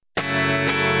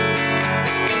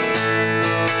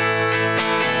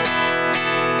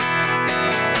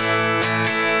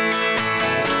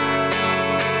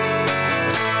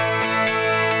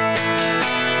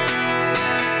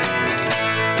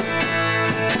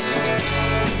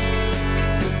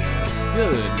Good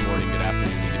morning, good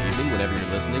afternoon, good evening, whenever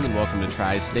you're listening, and welcome to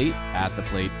Tri-State at the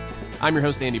Plate. I'm your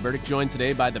host, Andy Burdick, joined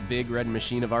today by the big red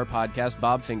machine of our podcast,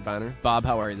 Bob Finkbeiner. Bob,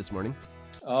 how are you this morning?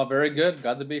 Oh, very good.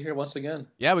 Glad to be here once again.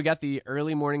 Yeah, we got the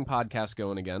early morning podcast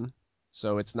going again,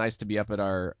 so it's nice to be up at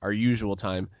our usual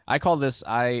time. I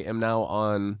am now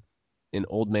on an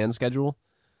old man schedule.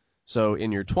 So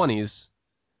in your 20s,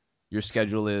 your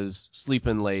schedule is sleep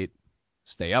in late,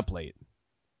 stay up late.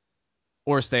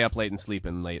 Or stay up late and sleep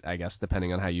in late, I guess,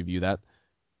 depending on how you view that.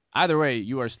 Either way,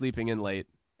 you are sleeping in late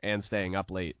and staying up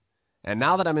late. And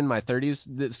now that I'm in my 30s,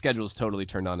 the schedule's totally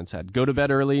turned on its head. Go to bed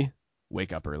early,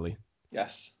 wake up early.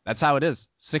 Yes. That's how it is.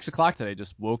 6 o'clock today,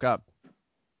 just woke up.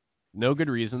 No good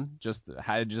reason, just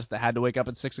had to wake up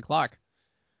at 6 o'clock.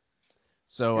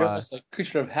 So You're almost a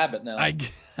creature of habit now.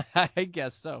 I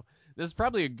guess so. This is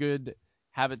probably a good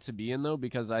habit to be in, though,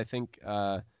 because I think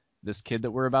this kid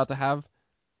that we're about to have,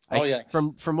 yes.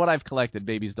 From what I've collected,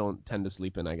 babies don't tend to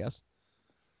sleep in, I guess.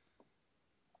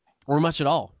 Or much at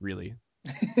all, really,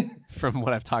 from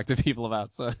what I've talked to people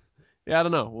about. So, yeah, I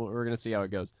don't know. We're going to see how it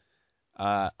goes.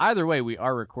 Either way, we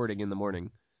are recording in the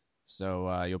morning.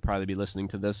 So you'll probably be listening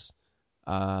to this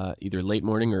either late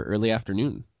morning or early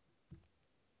afternoon.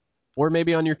 Or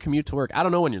maybe on your commute to work. I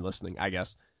don't know when you're listening, I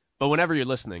guess. But whenever you're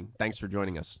listening, thanks for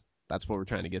joining us. That's what we're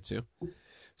trying to get to.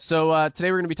 So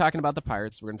today we're going to be talking about the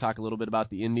Pirates. We're going to talk a little bit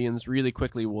about the Indians. Really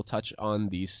quickly, we'll touch on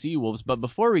the Seawolves. But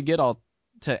before we get all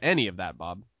to any of that,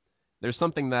 Bob, there's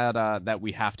something that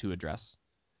we have to address,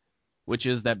 which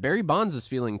is that Barry Bonds is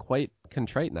feeling quite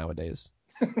contrite nowadays.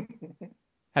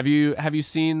 Have you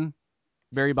seen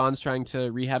Barry Bonds trying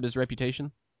to rehab his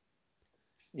reputation?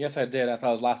 Yes, I did. I thought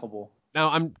it was laughable.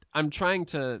 Now I'm trying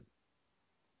to.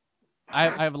 I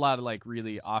have a lot of like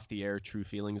really off the air true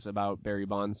feelings about Barry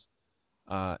Bonds.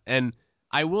 And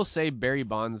I will say Barry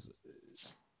Bonds,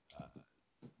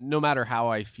 no matter how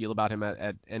I feel about him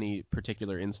at any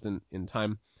particular instant in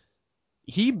time,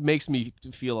 he makes me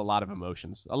feel a lot of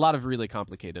emotions, a lot of really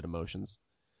complicated emotions.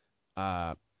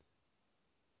 My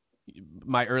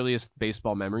earliest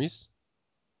baseball memories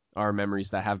are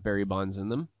memories that have Barry Bonds in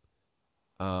them.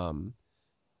 And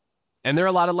there are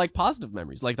a lot of like positive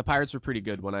memories. Like the Pirates were pretty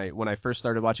good when I first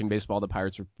started watching baseball. The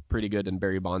Pirates were pretty good, and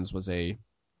Barry Bonds was a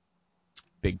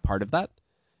big part of that.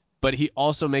 But he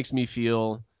also makes me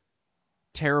feel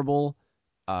terrible,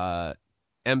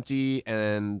 empty,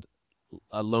 and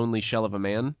a lonely shell of a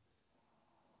man,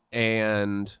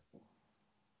 and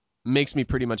makes me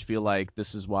pretty much feel like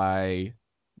this is why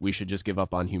we should just give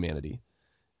up on humanity.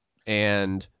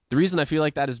 And the reason I feel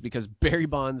like that is because Barry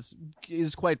Bonds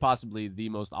is quite possibly the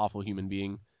most awful human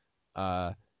being.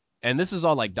 And this is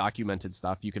all like documented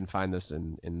stuff. You can find this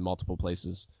in multiple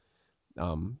places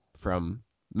from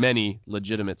many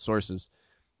legitimate sources.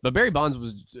 But Barry Bonds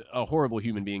was a horrible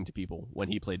human being to people when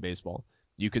he played baseball.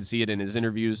 You could see it in his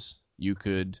interviews. You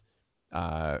could,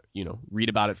 read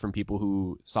about it from people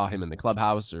who saw him in the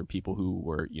clubhouse or people who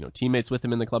were, teammates with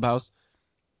him in the clubhouse.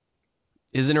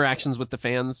 His interactions with the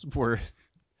fans were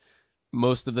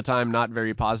most of the time not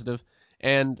very positive.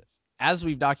 And as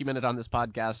we've documented on this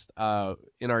podcast,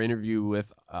 in our interview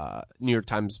with New York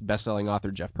Times bestselling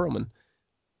author Jeff Pearlman,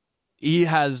 he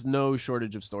has no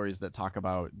shortage of stories that talk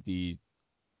about the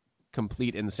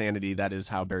complete insanity that is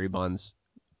how Barry Bonds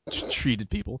treated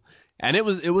people. And it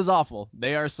was awful.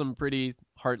 They are some pretty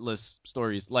heartless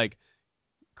stories, like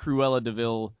Cruella de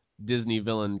Vil Disney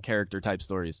villain character type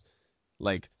stories.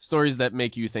 Like stories that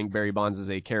make you think Barry Bonds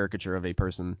is a caricature of a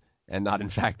person and not in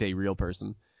fact a real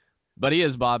person. But he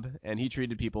is, Bob, and he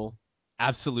treated people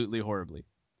absolutely horribly.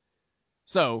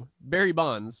 So Barry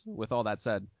Bonds, with all that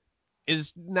said,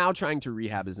 is now trying to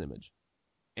rehab his image.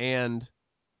 And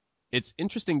it's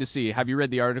interesting to see. Have you read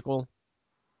the article?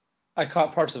 I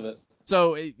caught parts of it.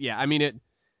 So, yeah, I mean,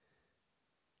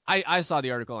 I saw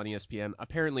the article on ESPN.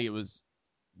 Apparently, it was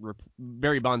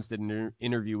Barry Bonds did an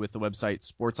interview with the website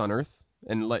Sports on Earth.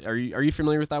 And are you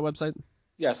familiar with that website?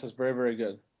 Yes, it's very, very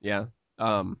good. Yeah.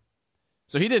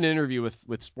 So he did an interview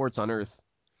with Sports on Earth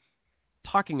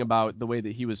talking about the way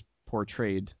that he was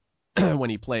portrayed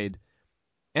when he played.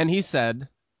 And he said,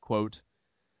 quote,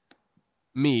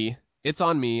 it's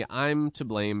on me. I'm to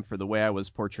blame for the way I was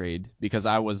portrayed because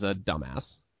I was a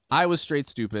dumbass. I was straight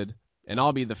stupid, and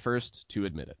I'll be the first to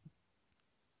admit it.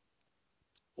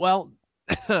 Well,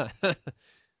 I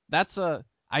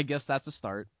guess that's a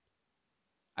start.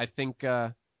 I think,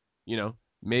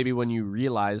 maybe when you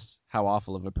realize how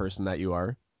awful of a person that you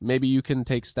are, maybe you can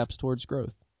take steps towards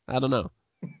growth. I don't know.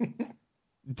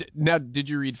 Now, did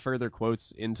you read further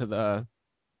quotes into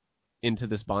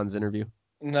this Bonds interview?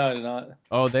 No, I did not.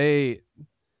 Oh, it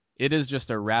is just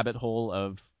a rabbit hole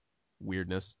of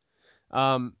weirdness.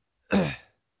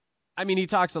 I mean, he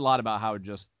talks a lot about how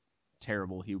just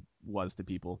terrible he was to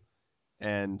people,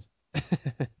 and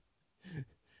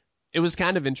it was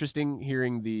kind of interesting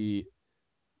hearing the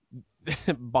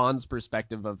Bond's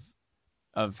perspective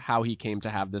of how he came to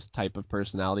have this type of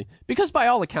personality. Because by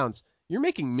all accounts, you're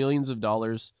making millions of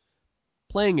dollars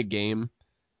playing a game.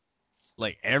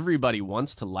 Like everybody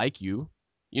wants to like you.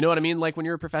 You know what I mean? Like when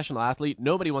you're a professional athlete,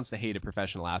 nobody wants to hate a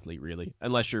professional athlete really,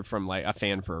 unless you're from like a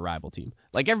fan for a rival team.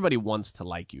 Like everybody wants to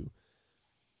like you.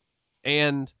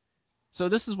 And so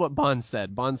this is what Bond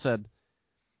said. Bond said,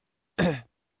 I'm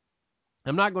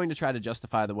not going to try to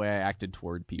justify the way I acted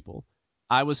toward people.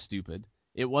 I was stupid.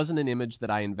 It wasn't an image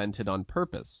that I invented on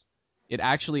purpose. It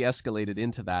actually escalated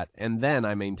into that, and then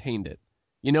I maintained it.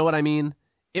 You know what I mean?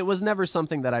 It was never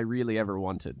something that I really ever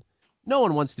wanted. No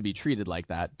one wants to be treated like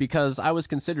that, because I was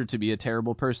considered to be a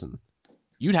terrible person.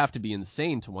 You'd have to be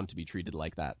insane to want to be treated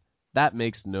like that. That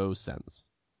makes no sense.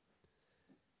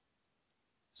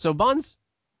 So Bonds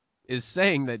is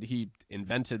saying that he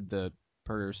invented the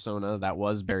persona that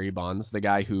was Barry Bonds, the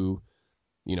guy who,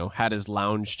 had his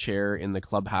lounge chair in the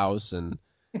clubhouse and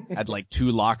had like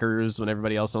two lockers when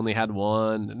everybody else only had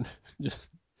one, and just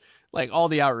like all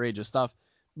the outrageous stuff.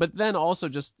 But then also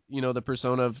just, the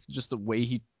persona of just the way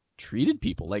he treated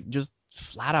people, like just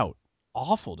flat out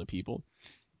awful to people.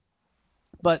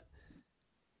 But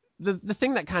the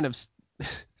thing that kind of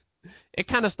it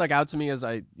kind of stuck out to me as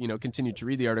I, continued to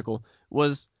read the article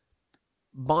was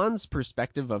Bond's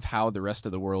perspective of how the rest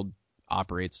of the world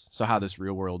operates, so how this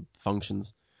real world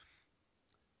functions.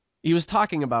 He was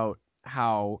talking about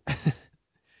how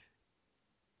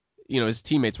his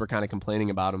teammates were kind of complaining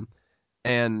about him,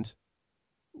 and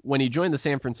when he joined the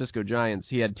San Francisco Giants,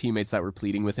 he had teammates that were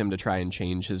pleading with him to try and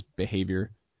change his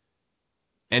behavior.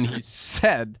 And he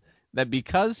said that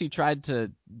because he tried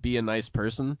to be a nice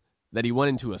person, that he went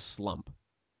into a slump.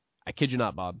 I kid you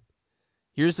not, Bob.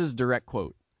 Here's his direct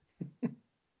quote.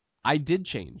 I did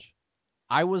change.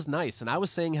 I was nice, and I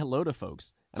was saying hello to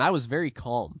folks, and I was very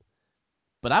calm.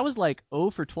 But I was like 0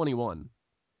 for 21.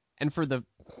 And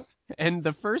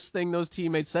the first thing those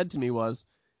teammates said to me was,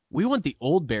 "We want the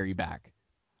old Barry back."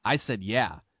 I said,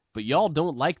 "Yeah, but y'all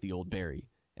don't like the old Barry."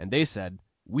 And they said,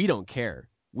 "We don't care.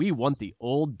 We want the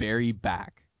old Barry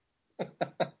back."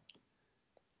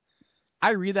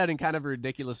 I read that in kind of a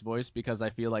ridiculous voice because I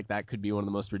feel like that could be one of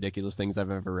the most ridiculous things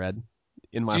I've ever read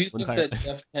in my Do you whole think entire that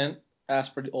Jeff Kent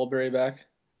asked for the Oldberry back?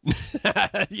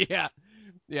 life. Yeah.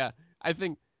 Yeah.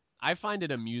 I find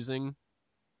it amusing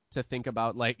to think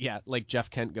about like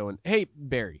Jeff Kent going, "Hey,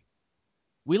 Barry,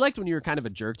 we liked when you were kind of a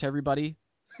jerk to everybody.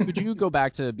 Could you go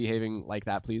back to behaving like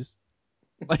that, please?"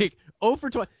 Like 0 for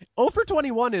 20, 0 for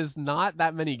 21 is not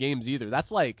that many games either.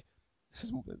 That's like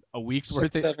a week's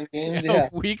worth Six, of 7 games, a yeah.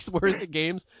 week's worth of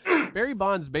games. Barry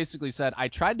Bonds basically said, "I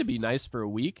tried to be nice for a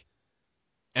week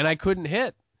and I couldn't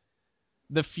hit."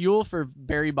 The fuel for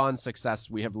Barry Bonds' success,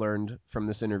 we have learned from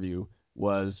this interview,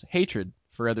 was hatred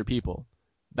for other people.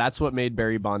 That's what made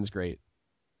Barry Bonds great.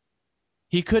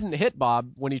 He couldn't hit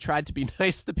Bob when he tried to be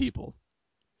nice to people.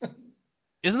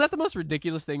 Isn't that the most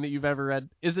ridiculous thing that you've ever read?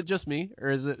 Is it just me, or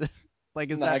is it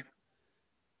like is No, that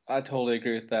I totally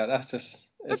agree with that.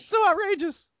 that's so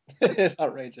outrageous? It's It's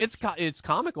outrageous. it's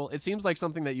comical. It seems like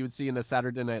something that you would see in a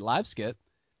Saturday Night Live skit.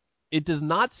 It does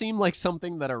not seem like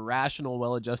something that a rational,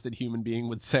 well-adjusted human being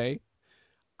would say.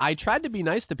 I tried to be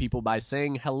nice to people by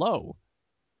saying hello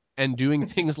and doing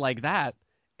things like that,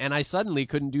 and I suddenly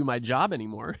couldn't do my job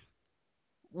anymore.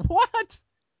 What?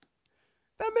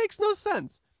 That makes no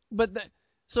sense. But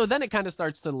so then it kind of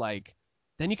starts to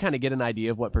then you kind of get an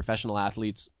idea of what professional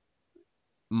athletes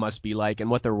must be like and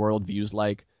what their worldview's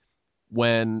like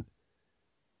when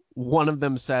one of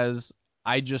them says,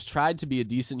 "I just tried to be a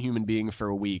decent human being for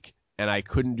a week and I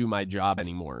couldn't do my job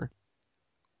anymore."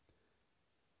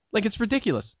 Like it's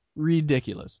ridiculous.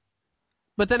 Ridiculous.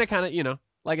 But then it kind of,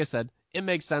 like I said, it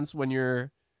makes sense when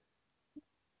you're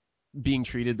being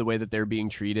treated the way that they're being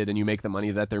treated and you make the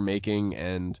money that they're making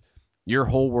and your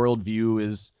whole worldview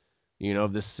is,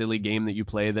 this silly game that you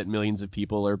play that millions of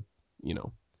people are,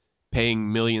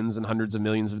 paying millions and hundreds of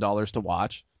millions of dollars to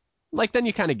watch. Like then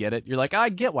you kind of get it. You're like, I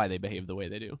get why they behave the way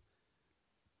they do.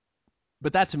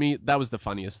 But that to me, that was the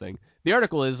funniest thing. The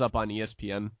article is up on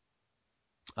ESPN.com.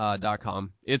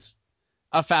 It's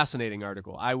a fascinating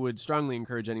article. I would strongly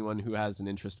encourage anyone who has an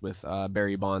interest with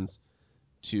Barry Bonds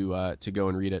to go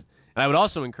and read it. And I would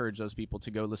also encourage those people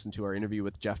to go listen to our interview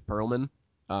with Jeff Pearlman,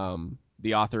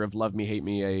 the author of Love Me, Hate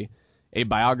Me, a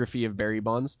biography of Barry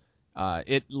Bonds.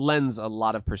 It lends a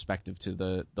lot of perspective to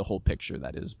the whole picture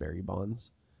that is Barry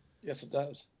Bonds. Yes, it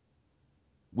does.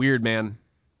 Weird, man.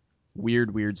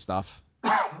 Weird stuff.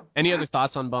 Any other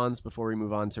thoughts on Bonds before we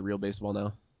move on to real baseball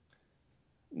now?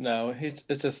 No,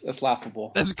 it's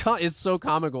laughable. It's so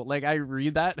comical. Like I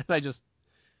read that and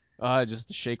I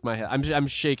just shake my head. I'm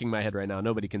shaking my head right now.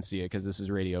 Nobody can see it because this is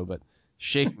radio, but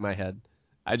shaking my head.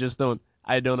 I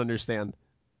don't understand.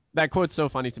 That quote's so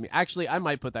funny to me. Actually, I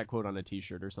might put that quote on a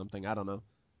T-shirt or something. I don't know.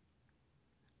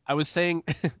 I was saying,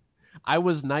 I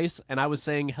was nice and I was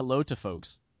saying hello to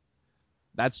folks.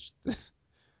 That's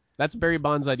that's Barry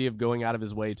Bonds' idea of going out of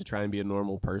his way to try and be a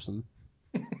normal person.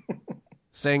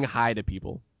 Saying hi to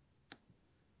people.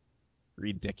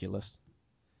 Ridiculous.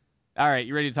 All right,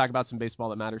 you ready to talk about some baseball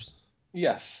that matters?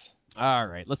 Yes. All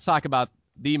right, let's talk about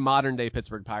the modern day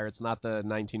Pittsburgh Pirates, not the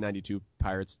 1992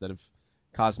 Pirates that have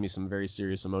caused me some very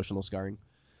serious emotional scarring.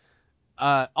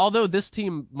 Although this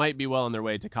team might be well on their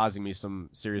way to causing me some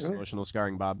serious Really? emotional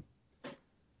scarring, Bob.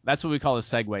 That's what we call a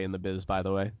segue in the biz, by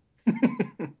the way.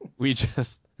 We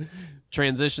just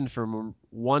transitioned from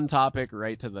one topic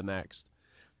right to the next.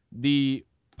 The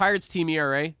Pirates team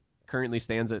ERA currently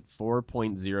stands at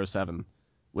 4.07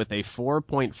 with a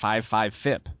 4.55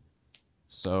 FIP.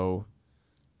 So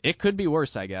it could be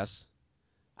worse, I guess.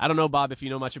 I don't know, Bob, if you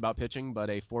know much about pitching,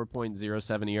 but a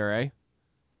 4.07 ERA,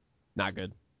 not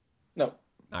good. No.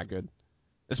 Not good.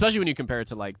 Especially when you compare it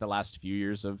to like the last few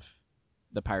years of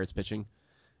the Pirates pitching.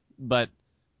 But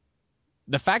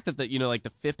the fact that like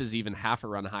the FIP is even half a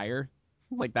run higher,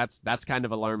 like that's kind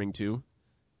of alarming too.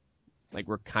 Like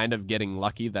we're kind of getting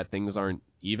lucky that things aren't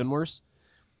even worse.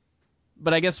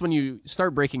 But I guess when you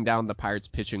start breaking down the Pirates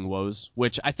pitching woes,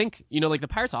 which I think, like the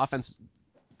Pirates offense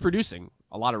producing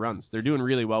a lot of runs. They're doing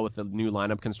really well with the new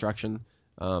lineup construction.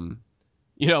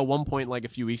 At one point, like a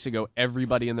few weeks ago,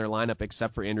 everybody in their lineup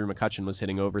except for Andrew McCutchen was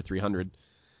hitting over 300.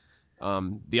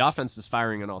 The offense is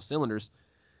firing on all cylinders.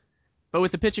 But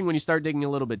with the pitching, when you start digging a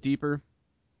little bit deeper,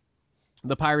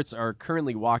 the Pirates are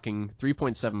currently walking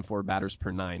 3.74 batters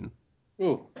per nine.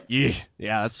 Ooh. Yeah,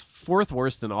 that's fourth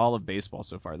worst in all of baseball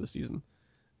so far this season.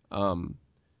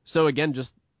 So again,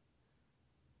 just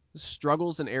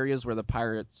struggles in areas where the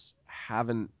Pirates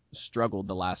haven't struggled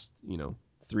the last,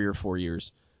 3 or 4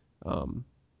 years,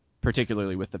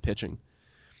 particularly with the pitching.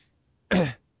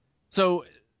 So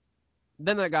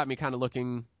then that got me kind of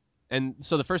looking, and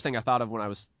so the first thing I thought of when I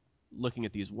was looking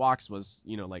at these walks was,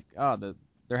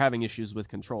 they're having issues with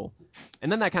control.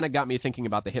 And then that kind of got me thinking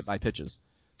about the hit by pitches.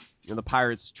 The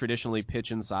Pirates traditionally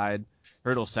pitch inside.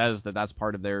 Hurdle says that that's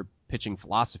part of their pitching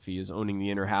philosophy is owning the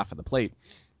inner half of the plate.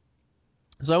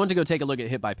 So I went to go take a look at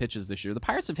hit by pitches this year. The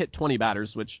Pirates have hit 20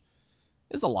 batters, which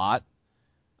is a lot.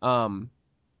 But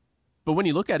when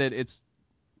you look at it, it's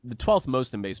the 12th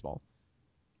most in baseball.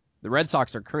 The Red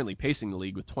Sox are currently pacing the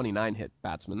league with 29 hit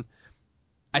batsmen.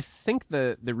 I think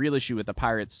the real issue with the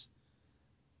Pirates'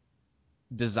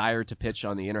 desire to pitch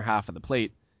on the inner half of the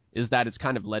plate is that it's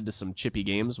kind of led to some chippy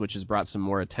games, which has brought some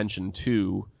more attention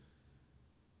to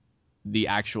the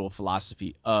actual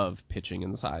philosophy of pitching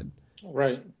inside.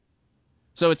 Right.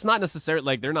 So it's not necessarily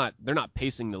like they're not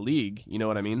pacing the league, you know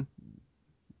what I mean?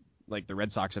 Like the Red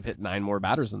Sox have hit 9 more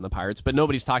batters than the Pirates, but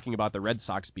nobody's talking about the Red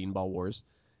Sox beanball wars.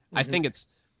 Mm-hmm. I think it's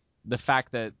the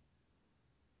fact that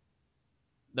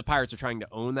the Pirates are trying to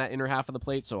own that inner half of the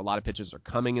plate, so a lot of pitches are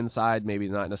coming inside, maybe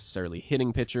not necessarily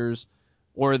hitting pitchers,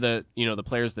 or the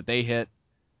players that they hit.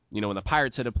 When the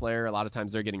Pirates hit a player, a lot of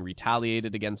times they're getting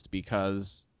retaliated against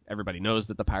because everybody knows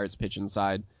that the Pirates pitch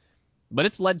inside. But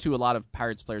it's led to a lot of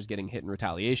Pirates players getting hit in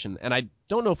retaliation. And I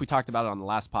don't know if we talked about it on the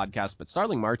last podcast, but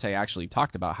Starling Marte actually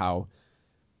talked about how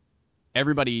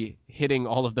everybody hitting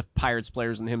all of the Pirates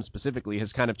players and him specifically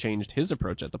has kind of changed his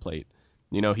approach at the plate.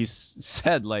 He's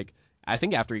said, like, I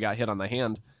think after he got hit on the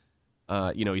hand,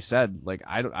 he said, like,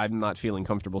 I'm not feeling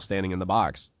comfortable standing in the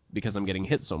box because I'm getting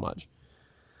hit so much.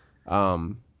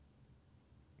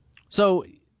 So,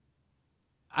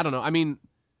 I don't know. I mean,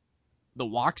 the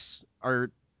walks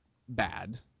are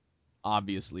bad.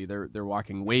 Obviously, they're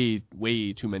walking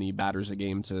way too many batters a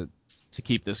game to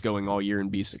keep this going all year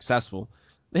and be successful.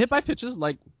 The hit by pitches,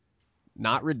 like,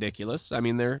 not ridiculous. I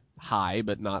mean, they're high,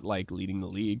 but not like leading the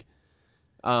league.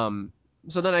 So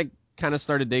then I kind of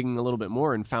started digging a little bit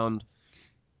more and found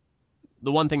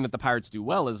the one thing that the Pirates do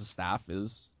well as a staff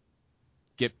is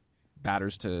get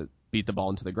batters to beat the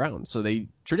ball into the ground. So they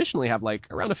traditionally have like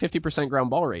around a 50% ground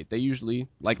ball rate. They usually,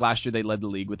 like last year, they led the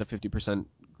league with a 50%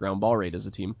 ground ball rate as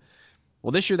a team.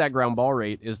 Well, this year that ground ball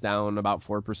rate is down about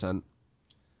 4%.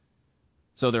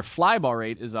 So their fly ball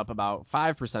rate is up about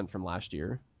 5% from last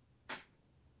year.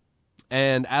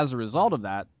 And as a result of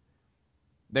that,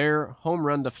 their home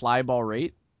run to fly ball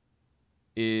rate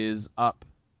is up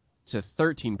to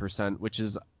 13%, which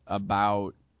is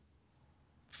about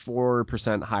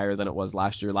 4% higher than it was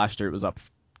last year. Last year it was up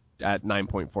at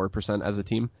 9.4% as a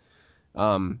team.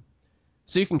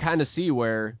 So you can kind of see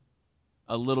where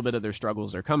a little bit of their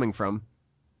struggles are coming from.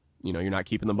 You're not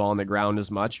keeping the ball on the ground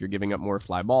as much. You're giving up more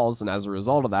fly balls, and as a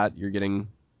result of that, you're getting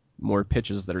more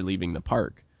pitches that are leaving the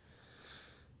park.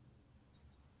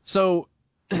 So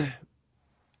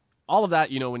all of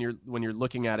that, when you're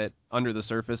looking at it under the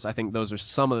surface, I think those are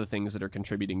some of the things that are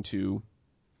contributing to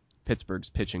Pittsburgh's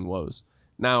pitching woes.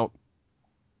 Now,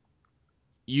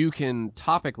 you can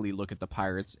topically look at the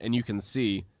Pirates, and you can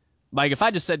see, like, if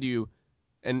I just said to you,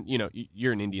 and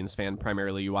you're an Indians fan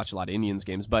primarily, you watch a lot of Indians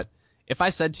games, but if I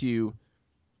said to you,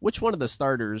 which one of the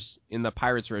starters in the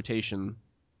Pirates rotation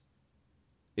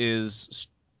is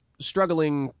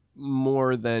struggling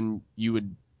more than you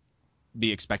would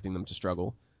be expecting them to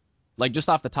struggle? Like, just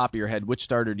off the top of your head, which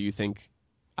starter do you think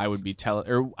I would be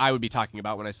talking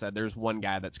about when I said there's one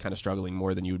guy that's kind of struggling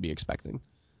more than you would be expecting?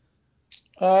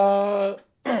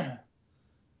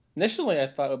 Initially, I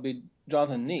thought it would be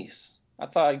Jonathan Neese. I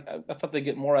thought they'd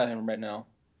get more out of him right now.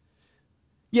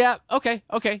 Yeah, okay.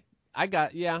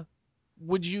 Yeah.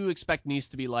 Would you expect Neese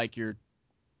to be like your...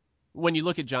 When you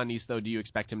look at John Neese, though, do you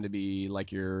expect him to be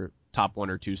like your top 1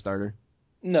 or 2 starter?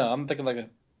 No, I'm thinking like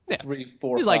a 3,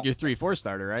 4, He's 5. like your 3-4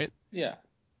 starter, right? Yeah.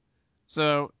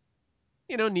 So,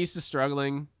 Neese is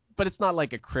struggling, but it's not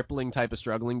like a crippling type of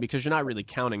struggling because you're not really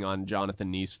counting on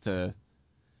Jonathan Neese to...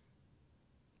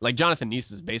 Like, Jonathan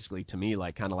Neese is basically, to me,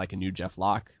 like kind of like a new Jeff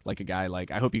Locke. Like a guy like,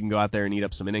 I hope you can go out there and eat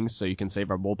up some innings so you can save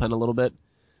our bullpen a little bit.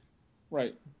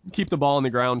 Right. Keep the ball on the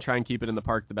ground, try and keep it in the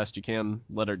park the best you can,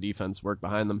 let our defense work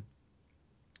behind them.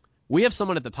 We have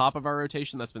someone at the top of our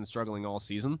rotation that's been struggling all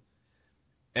season,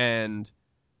 and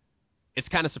it's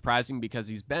kind of surprising because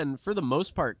he's been, for the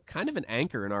most part, kind of an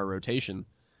anchor in our rotation.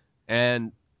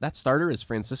 And that starter is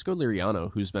Francisco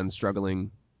Liriano, who's been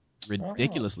struggling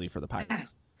ridiculously for the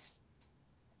Pirates.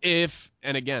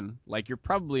 And again, like, you're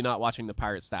probably not watching the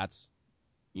Pirate stats,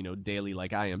 daily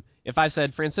like I am. If I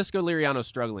said Francisco Liriano's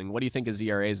struggling, what do you think his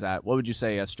ERA is at? What would you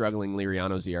say a struggling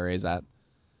Liriano's ERA is at?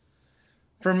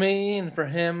 For me and for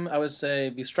him, I would say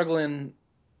be struggling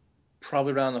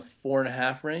probably around the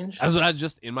 4.5 range. That's what I was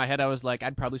just in my head. I was like,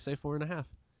 I'd probably say 4.5.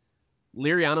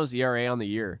 Liriano's ERA on the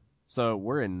year. So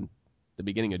we're in the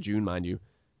beginning of June, mind you.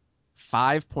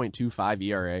 5.25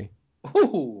 ERA.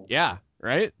 Ooh. Yeah,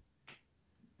 right?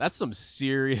 That's some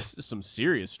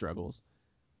serious struggles.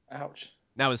 Ouch.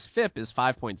 Now his FIP is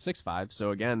 5.65,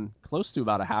 so again, close to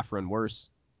about a half run worse,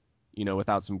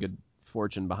 without some good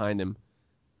fortune behind him.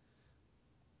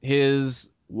 His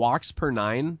walks per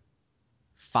 9,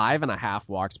 5.5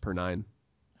 walks per 9.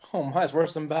 Oh my, it's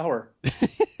worse than Bauer.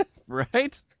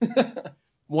 Right?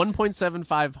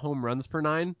 1.75 home runs per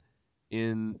 9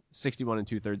 in 61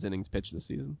 2/3 innings pitched this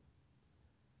season.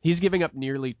 He's giving up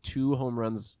nearly 2 home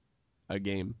runs a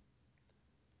game.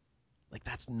 Like,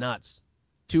 that's nuts.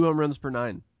 2 home runs per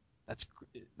 9.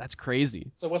 That's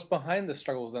crazy. So what's behind the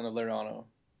struggles then of Liriano?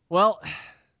 Well,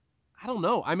 I don't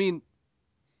know. I mean,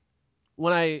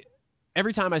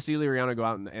 every time I see Liriano go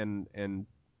out and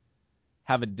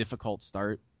have a difficult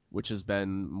start, which has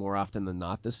been more often than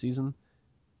not this season,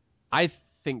 I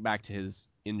think back to his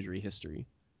injury history.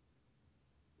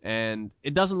 And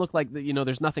it doesn't look like that,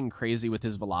 there's nothing crazy with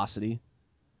his velocity.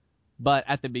 But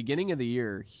at the beginning of the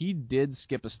year, he did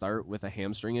skip a start with a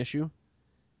hamstring issue.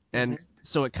 And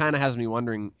so it kind of has me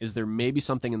wondering, is there maybe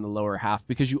something in the lower half?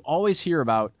 Because you always hear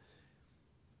about,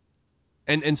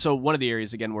 and so one of the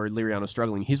areas, again, where Liriano's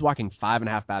struggling, he's walking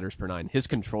 5.5 batters per 9. His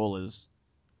control is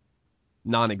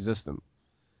non-existent.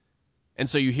 And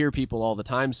so you hear people all the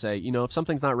time say, if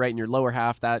something's not right in your lower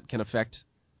half, that can affect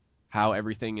how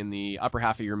everything in the upper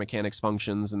half of your mechanics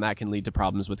functions, and that can lead to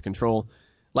problems with control.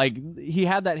 Like, he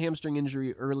had that hamstring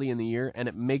injury early in the year, and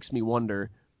it makes me wonder,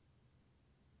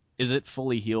 is it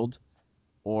fully healed,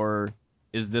 or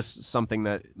is this something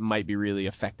that might be really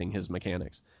affecting his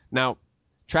mechanics? Now,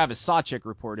 Travis Sawchik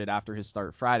reported after his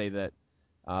start Friday that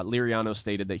Liriano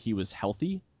stated that he was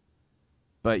healthy,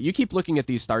 but you keep looking at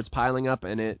these starts piling up,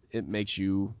 and it makes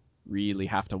you really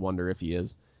have to wonder if he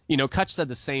is. Kutch said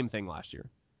the same thing last year.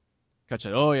 Kutch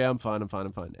said, oh, yeah, I'm fine.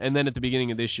 And then at the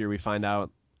beginning of this year, we find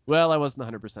out, well, I wasn't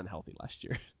 100% healthy last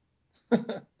year.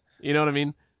 You know what I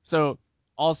mean? So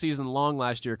all season long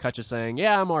last year, Kutch is saying,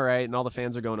 yeah, I'm all right. And all the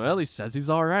fans are going, well, he says he's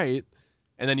all right.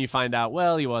 And then you find out,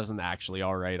 well, he wasn't actually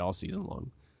all right all season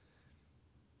long.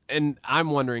 And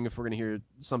I'm wondering if we're going to hear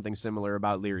something similar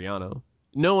about Liriano.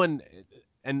 No one,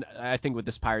 and I think with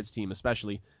this Pirates team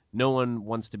especially, no one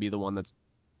wants to be the one that's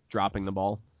dropping the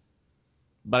ball.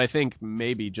 But I think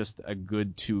maybe just a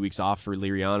good 2 weeks off for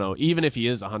Liriano, even if he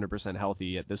is 100%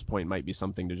 healthy at this point, might be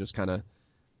something to just kind of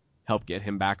help get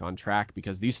him back on track,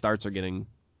 because these starts are getting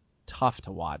tough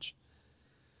to watch.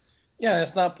 Yeah,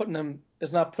 it's not putting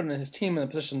his team in a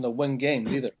position to win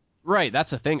games either. Right,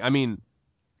 that's the thing. I mean,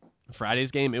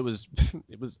 Friday's game, it was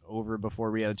it was over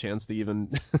before we had a chance to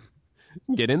even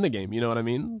get in the game. You know what I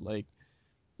mean? Like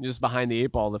just behind the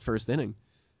eight ball the first inning.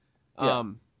 Yeah.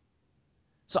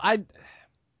 So I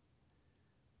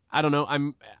don't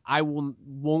know. I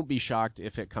won't be shocked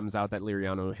if it comes out that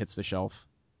Liriano hits the shelf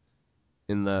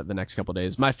in the next couple of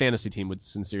days. My fantasy team would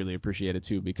sincerely appreciate it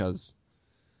too because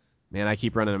man, I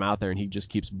keep running him out there and he just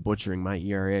keeps butchering my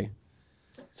ERA.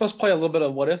 So let's play a little bit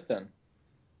of what if then.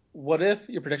 What if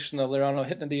your prediction of Liriano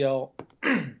hitting the DL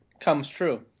comes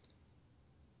true?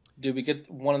 Do we get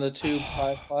one of the two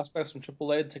prospects from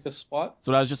AAA to take the spot? That's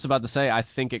what I was just about to say. I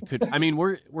think it could. I mean,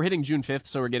 we're hitting June 5th,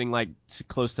 so we're getting like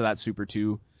close to that Super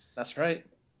 2 That's right.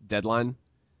 deadline.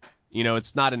 You know,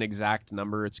 it's not an exact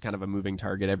number. It's kind of a moving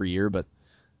target every year, but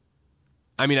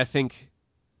I mean, I think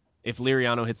if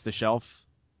Liriano hits the shelf,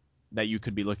 that you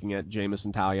could be looking at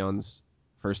Jameson Taillon's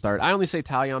first start. I only say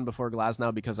Taillon before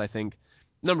Glasnow because I think,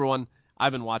 number one,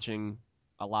 I've been watching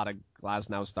a lot of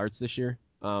Glasnow starts this year.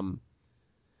 And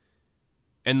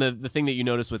the thing that you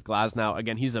notice with Glasnow,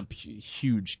 again, he's a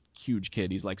huge kid.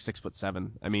 He's like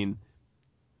 6'7". I mean,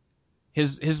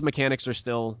 his mechanics are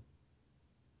still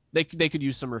they could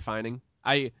use some refining.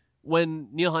 When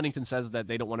Neil Huntington says that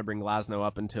they don't want to bring Glasnow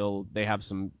up until they have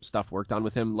some stuff worked on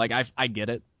with him, like I get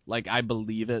it. Like I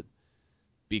believe it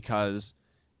because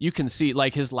you can see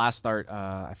like his last start,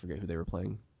 I forget who they were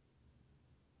playing.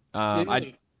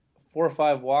 Like 4 or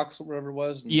 5 walks, or whatever it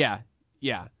was. Yeah.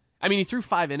 I mean, he threw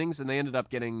 5 innings, and they ended up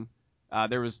getting.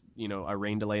 There was a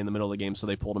rain delay in the middle of the game, so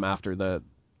they pulled him after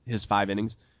his 5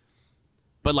 innings.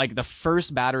 But like the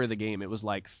first batter of the game, it was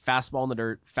like fastball in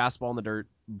the dirt,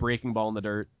 breaking ball in the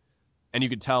dirt, and you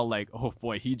could tell like, oh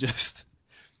boy, he just,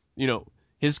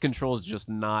 his control is just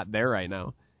not there right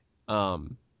now.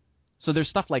 So there's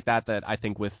stuff like that I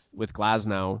think with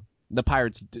Glasnow, the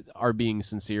Pirates are being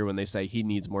sincere when they say he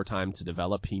needs more time to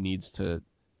develop. He needs to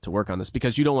work on this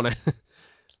because you don't want to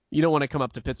you don't want to come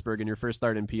up to Pittsburgh and your first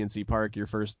start in PNC Park, your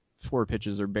first 4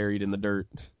 pitches are buried in the dirt.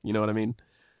 You know what I mean?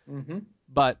 Mm-hmm.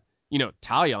 But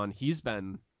Taillon, he's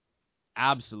been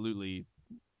absolutely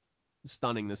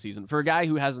stunning this season for a guy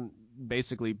who hasn't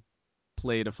basically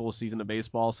played a full season of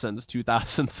baseball since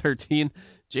 2013.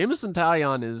 Jameson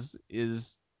Taillon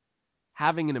is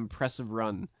having an impressive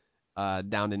run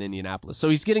down in Indianapolis. So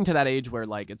he's getting to that age where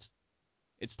like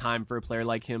it's time for a player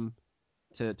like him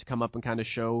to come up and kind of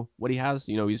show what he has.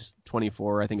 He's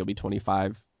 24. I think he'll be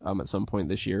 25 at some point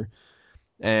this year.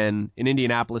 And in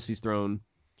Indianapolis, he's thrown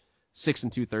 6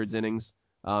 2/3 innings.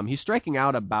 He's striking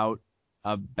out about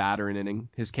a batter an inning.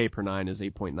 His K per 9 is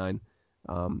 8.9.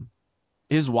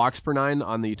 His walks per 9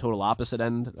 on the total opposite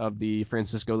end of the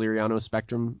Francisco Liriano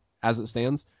spectrum as it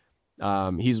stands.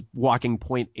 He's walking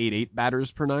 0.88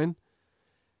 batters per 9.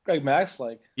 Greg Max,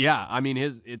 like. Yeah, I mean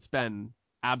it's been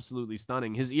absolutely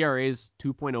stunning. His ERA is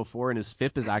 2.04 and his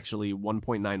FIP is actually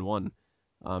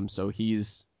 1.91. So he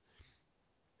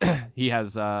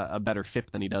has a better FIP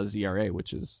than he does ERA,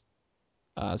 which is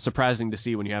surprising to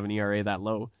see when you have an ERA that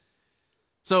low.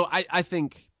 So I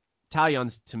think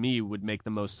Taillon's to me would make the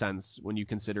most sense when you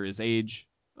consider his age,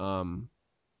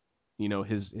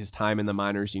 his time in the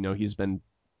minors. He's been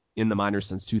in the minors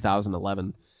since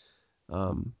 2011.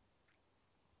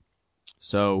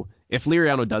 So if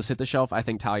Liriano does hit the shelf, I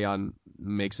think Taillon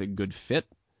makes a good fit.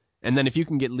 And then if you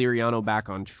can get Liriano back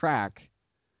on track,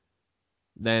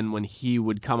 then when he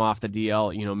would come off the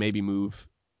DL, maybe move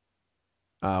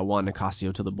Juan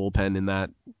Nicasio to the bullpen in that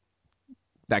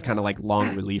kind of like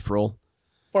long relief role.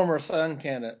 Former Cy Young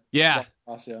candidate. Yeah.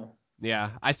 Nicasio. Yeah.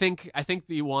 I think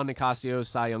the Juan Nicasio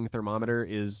Cy Young thermometer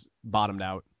is bottomed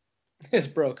out. It's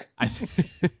broke.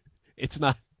 It's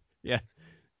not. Yeah.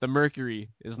 The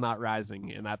mercury is not rising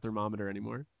in that thermometer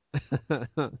anymore.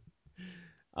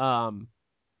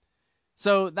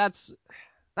 So that's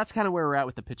kind of where we're at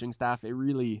with the pitching staff.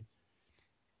 The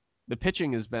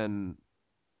pitching has been,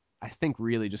 I think,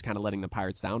 really just kind of letting the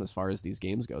Pirates down as far as these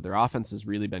games go. Their offense has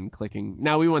really been clicking.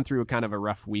 Now we went through kind of a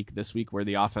rough week this week where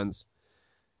the offense,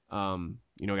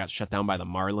 got shut down by the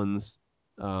Marlins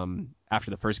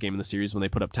after the first game in the series when they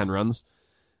put up 10 runs.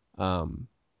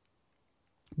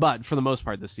 But for the most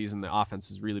part this season, the offense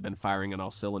has really been firing on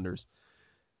all cylinders.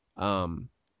 Kind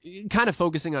of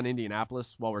focusing on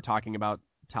Indianapolis while we're talking about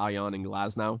Taillon and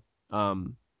Glasnow.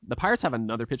 The Pirates have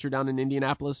another pitcher down in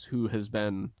Indianapolis who has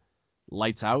been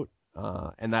lights out,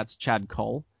 and that's Chad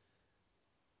Kuhl.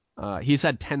 He's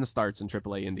had 10 starts in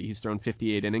AAA Indy. He's thrown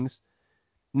 58 innings.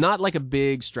 Not like a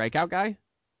big strikeout guy.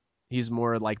 He's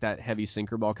more like that heavy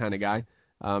sinker ball kind of guy.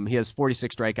 He has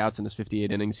 46 strikeouts in his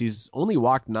 58 innings. He's only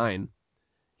walked 9.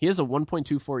 He has a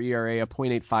 1.24 ERA, a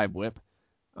 .85 WHIP.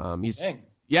 He's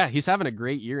Dang. he's having a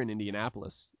great year in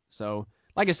Indianapolis. So,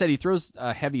 like I said, he throws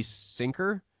a heavy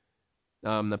sinker.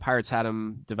 The Pirates had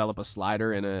him develop a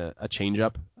slider and a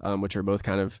changeup, which are both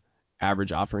kind of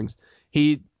average offerings.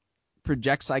 He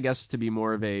projects, I guess, to be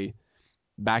more of a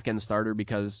back-end starter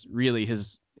because really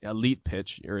his elite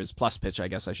pitch, or his plus pitch, I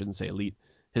guess I shouldn't say elite.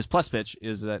 His plus pitch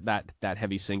is that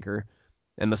heavy sinker,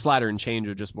 and the slider and change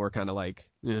are just more kind of like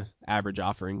average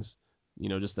offerings,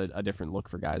 just a different look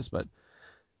for guys. But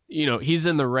he's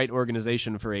in the right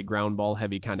organization for a ground ball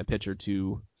heavy kind of pitcher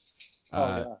to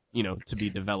to be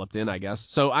developed in, I guess.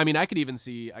 So, I mean, I could even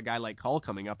see a guy like Call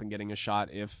coming up and getting a shot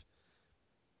if,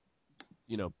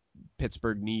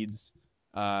 Pittsburgh needs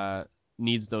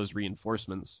those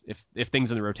reinforcements if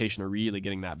things in the rotation are really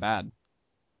getting that bad.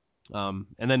 And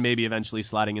then maybe eventually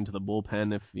sliding into the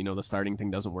bullpen if, the starting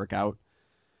thing doesn't work out.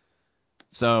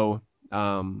 So,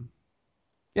 I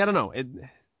don't know.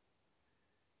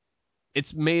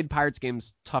 It's made Pirates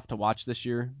games tough to watch this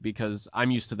year because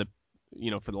I'm used to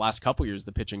for the last couple years,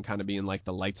 the pitching kind of being like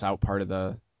the lights out part of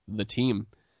the team.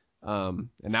 And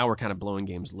now we're kind of blowing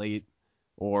games late,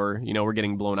 or, we're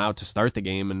getting blown out to start the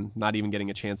game and not even getting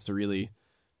a chance to really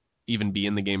even be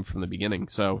in the game from the beginning.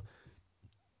 So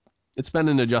it's been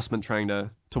an adjustment trying to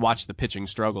watch the pitching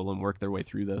struggle and work their way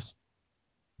through this.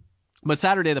 But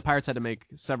Saturday, the Pirates had to make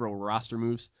several roster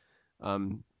moves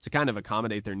to kind of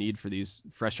accommodate their need for these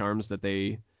fresh arms that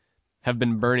they have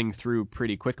been burning through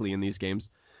pretty quickly in these games.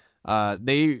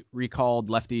 They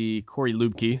recalled lefty Corey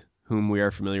Lubke, whom we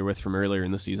are familiar with from earlier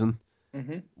in the season,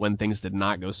 when things did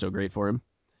not go so great for him.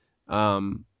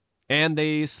 And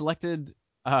they selected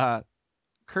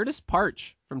Curtis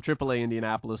Parch from AAA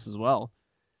Indianapolis as well.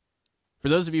 For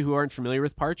those of you who aren't familiar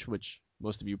with Parch, which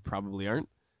most of you probably aren't,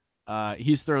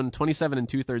 he's thrown 27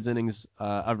 2/3 innings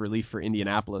of relief for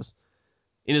Indianapolis.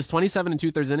 In his 27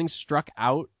 2/3 innings, struck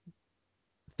out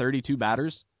 32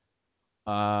 batters,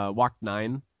 walked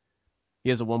 9. He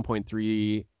has a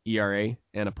 1.3 ERA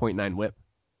and a .9 WHIP.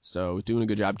 So doing a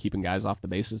good job keeping guys off the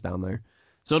bases down there.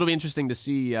 So it'll be interesting to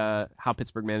see how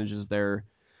Pittsburgh manages their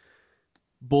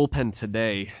bullpen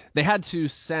today. They had to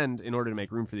send, in order to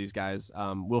make room for these guys,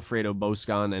 Wilfredo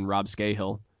Boscan and Rob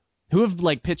Scahill, who have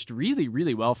pitched really,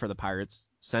 really well for the Pirates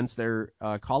since their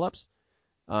call-ups.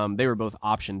 They were both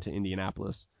optioned to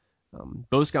Indianapolis.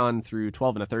 Boscan threw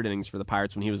 12 1/3 innings for the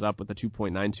Pirates when he was up with a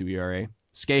 2.92 ERA.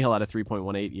 Scahill had a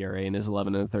 3.18 ERA in his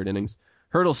 11 1/3 innings.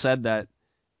 Hurdle said that,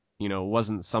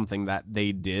 wasn't something that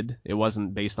they did. It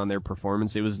wasn't based on their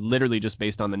performance. It was literally just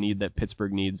based on the need that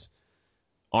Pittsburgh needs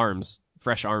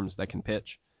fresh arms that can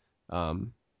pitch.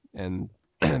 And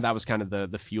that was kind of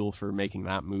the fuel for making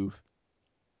that move.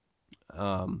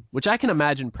 Which I can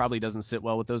imagine probably doesn't sit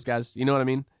well with those guys. You know what I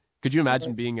mean? Could you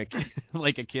imagine being a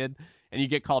kid and you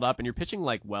get called up and you're pitching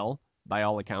well by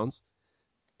all accounts,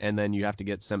 and then you have to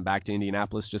get sent back to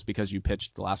Indianapolis just because you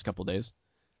pitched the last couple days?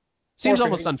 Seems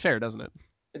almost unfair, doesn't it?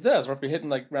 It does. Or if you're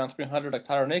hitting round 300 like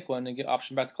Tyler Naquin and get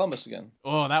optioned back to Columbus again.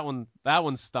 Oh, that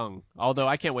one stung. Although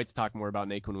I can't wait to talk more about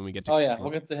Naquin when we get to. Oh yeah,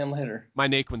 we'll get to him later. My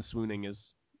Naquin swooning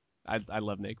is, I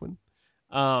love Naquin.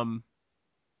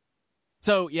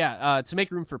 So yeah, to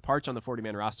make room for Parch on the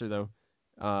 40-man roster though,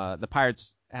 the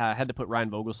Pirates had to put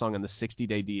Ryan Vogelsong on the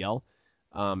 60-day DL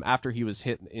after he was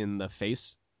hit in the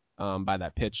face by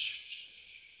that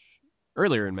pitch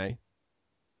earlier in May.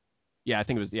 Yeah, I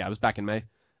think it was back in May.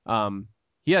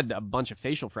 He had a bunch of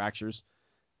facial fractures,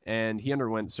 and he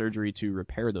underwent surgery to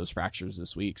repair those fractures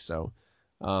this week. So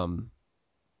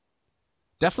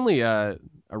definitely a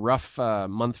rough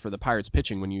month for the Pirates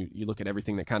pitching when you look at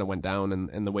everything that kind of went down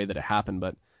and the way that it happened.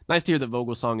 But nice to hear that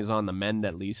Vogelsong is on the mend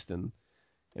at least and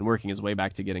working his way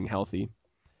back to getting healthy.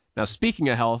 Now, speaking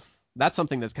of health, that's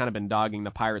something that's kind of been dogging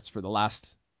the Pirates for the last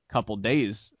couple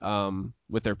days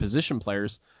with their position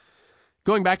players.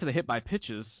 Going back to the hit by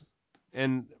pitches,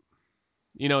 and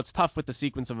it's tough with the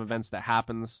sequence of events that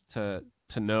happens to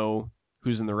know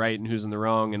who's in the right and who's in the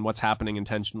wrong and what's happening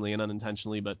intentionally and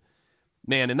unintentionally. But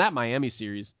man, in that Miami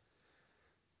series,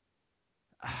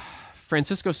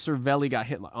 Francisco Cervelli got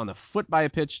hit on the foot by a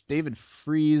pitch. David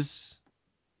Freese,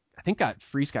 I think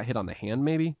Freese got hit on the hand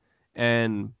maybe,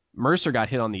 and Mercer got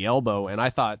hit on the elbow. And I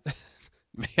thought,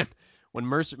 man, when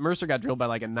Mercer got drilled by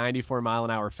like a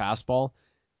 94-mile-an-hour fastball,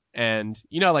 and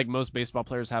like most baseball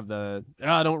players have the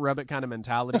don't rub it kind of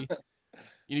mentality.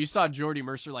 You saw Jordy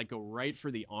Mercer go right for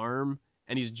the arm,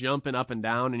 and he's jumping up and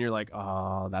down, and you're like,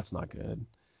 oh, that's not good.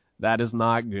 That is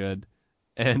not good.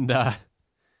 And I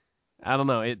don't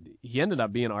know. He ended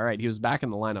up being all right. He was back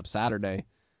in the lineup Saturday,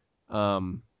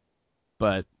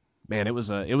 but Man, it was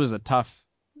a tough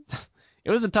it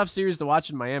was a tough series to watch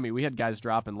in Miami. We had guys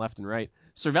dropping left and right.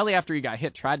 Cervelli, after he got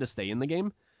hit, tried to stay in the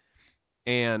game,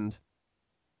 and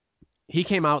he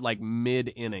came out like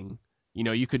mid inning.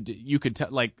 You could tell,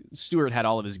 like, Stewart had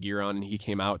all of his gear on and he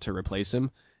came out to replace him,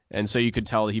 and so you could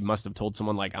tell he must have told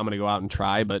someone like, I'm gonna go out and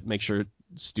try, but make sure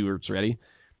Stewart's ready.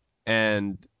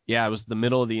 And yeah, it was the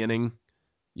middle of the inning.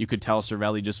 You could tell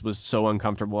Cervelli just was so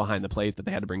uncomfortable behind the plate that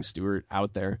they had to bring Stewart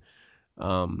out there.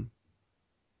 Um,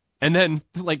 and then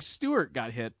like Stewart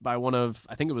got hit by one of,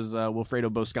 I think it was Wilfredo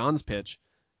Boscan's pitch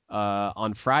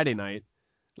on Friday night.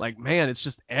 Like, man, it's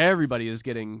just everybody is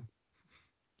getting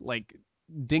like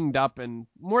dinged up, and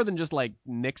more than just like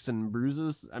nicks and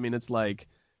bruises. I mean, it's like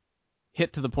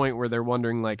hit to the point where they're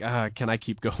wondering like, can I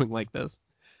keep going like this?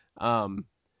 Um,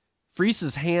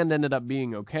 Freese's hand ended up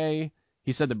being okay.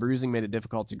 He said the bruising made it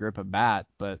difficult to grip a bat,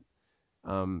 but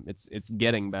it's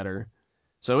getting better.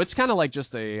 So it's kind of like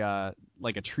just a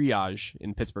like a triage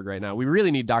in Pittsburgh right now. We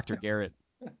really need Dr. Garrett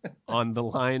on the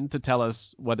line to tell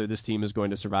us whether this team is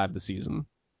going to survive the season.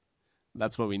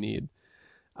 That's what we need.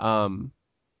 Um,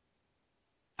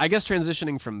 I guess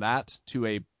transitioning from that to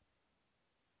a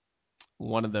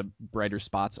one of the brighter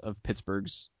spots of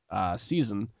Pittsburgh's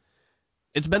season,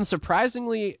 it's been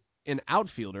surprisingly an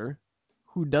outfielder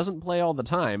who doesn't play all the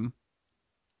time,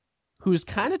 who's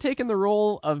kind of taken the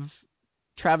role of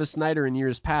Travis Snyder in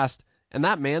years past. And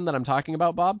that man that I'm talking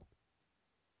about, Bob,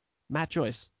 Matt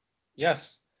Joyce.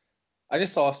 Yes. I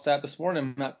just saw a stat this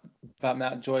morning about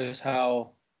Matt Joyce.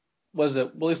 How was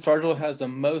it? Willie Stargell has the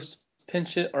most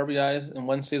pinch hit RBIs in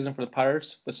one season for the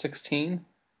Pirates with 16,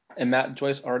 and Matt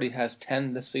Joyce already has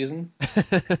 10 this season.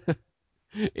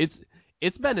 it's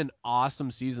it's been an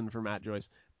awesome season for Matt Joyce.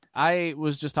 I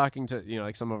was just talking to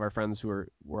like some of our friends who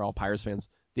were all Pirates fans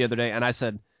the other day, and I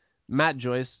said Matt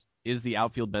Joyce is the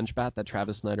outfield bench bat that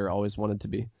Travis Snyder always wanted to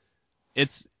be.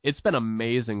 It's been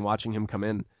amazing watching him come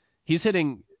in. He's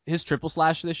hitting his triple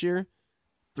slash this year,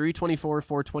 324,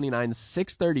 429,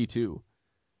 632,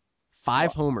 five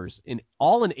Wow. homers in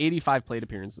 85 plate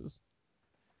appearances.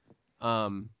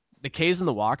 Um, the K's and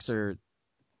the walks are,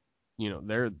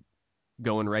 they're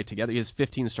going right together. He has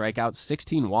 15 strikeouts,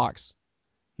 16 walks.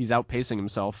 He's outpacing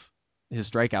himself, his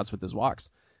strikeouts with his walks.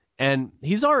 And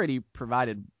he's already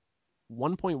provided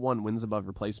 1.1 wins above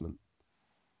replacement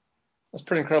That's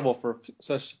pretty incredible for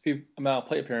such a few amount of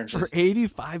plate for appearances.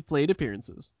 85 plate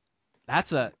appearances.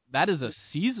 That is a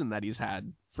season that he's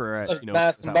had for It's like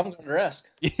Madison Bumgarner-esque.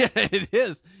 yeah, it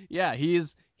is. Yeah, he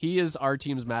is our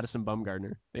team's Madison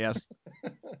Bumgarner. Yes.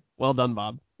 Well done,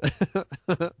 Bob.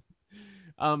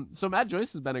 So Matt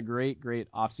Joyce has been a great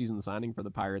offseason signing for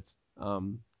the Pirates.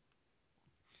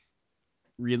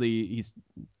 Really, he's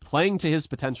playing to his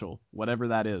potential, whatever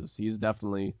that is. He's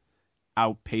definitely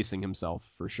outpacing himself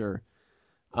for sure.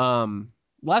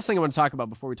 Last thing I want to talk about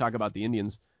before we talk about the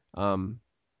Indians, I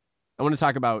want to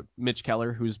talk about Mitch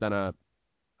Keller, who's been a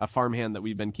farmhand that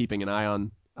we've been keeping an eye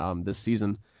on this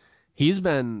season. He's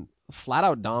been flat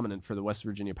out dominant for the West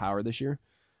Virginia Power this year.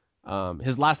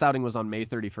 His last outing was on May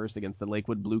 31st against the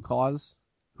Lakewood Blue Claws,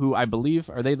 who I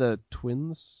believe are they the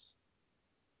Twins?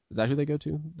 Is that who they go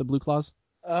to? The Blue Claws?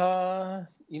 Uh,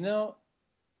 you know,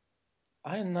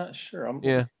 I am not sure.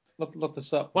 Yeah. Look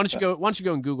this up. Why don't you go? Why don't you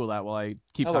go and Google that while I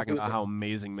keep How about talking blue about how things?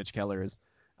 amazing Mitch Keller is?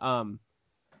 But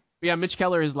yeah, Mitch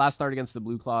Keller, his last start against the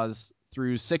Blue Claws,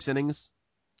 threw 6 innings,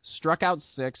 struck out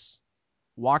 6,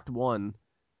 walked 1,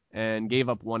 and gave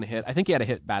up 1 hit. I think he had a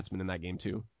hit batsman in that game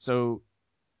too. So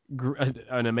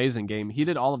an amazing game. He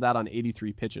did all of that on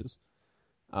 83 pitches.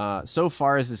 So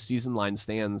far as his season line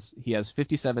stands, he has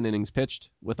 57 innings pitched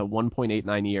with a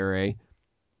 1.89 ERA,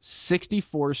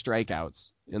 64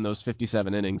 strikeouts in those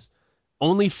 57 innings,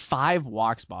 only 5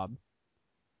 walks, Bob.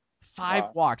 Five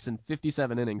Wow. walks in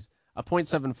 57 innings, a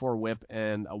 .74 WHIP,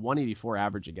 and a 184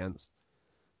 average against.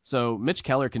 So Mitch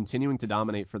Keller continuing to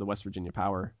dominate for the West Virginia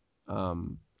Power.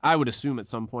 I would assume at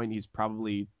some point he's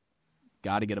probably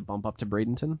got to get a bump up to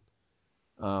Bradenton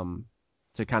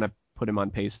to kind of put him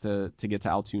on pace to get to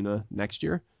Altoona next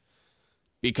year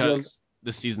You know, because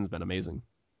this season's been amazing.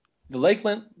 the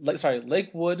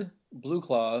Lakewood Blue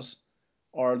Claws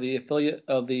are the affiliate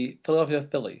of the Philadelphia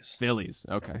Phillies. Phillies,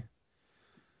 okay.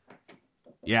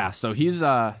 Yeah, so he's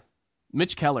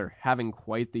Mitch Keller having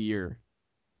quite the year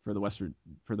for the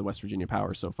West Virginia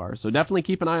Power so far. So definitely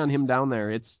keep an eye on him down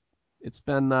there. It's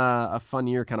been a fun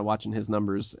year kind of watching his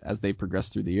numbers as they progress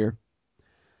through the year.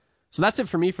 So that's it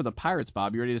for me for the Pirates,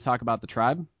 Bob. You ready to talk about the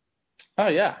Tribe? Oh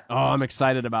yeah. Oh, I'm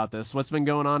excited about this. What's been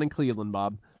going on in Cleveland,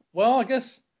 Bob? Well, I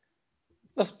guess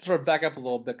let's sort of back up a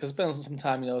little bit because it's been some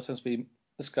time, since we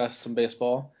discussed some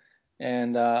baseball,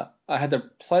 and I had the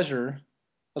pleasure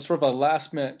was sort of a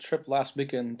last-minute trip last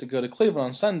weekend to go to Cleveland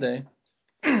on Sunday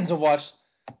to watch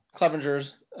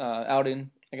Clevenger's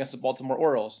outing against the Baltimore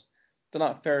Orioles. Did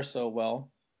not fare so well.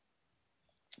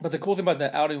 But the cool thing about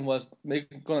that outing was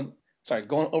going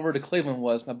over to Cleveland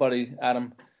was my buddy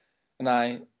Adam and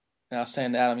I was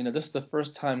saying to Adam, this is the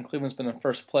first time Cleveland's been in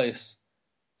first place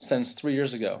since 3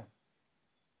 years ago.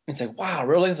 He's like, wow,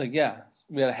 really? He's like, yeah.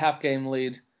 We had a half game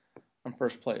lead on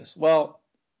first place. Well,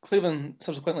 Cleveland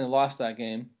subsequently lost that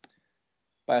game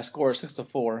by a score of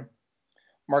 6-4.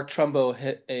 Mark Trumbo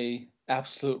hit a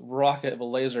absolute rocket of a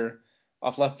laser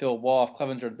off left field wall off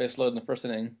Clevenger base load in the first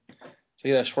inning. So he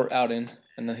had a short outing,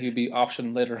 and then he'd be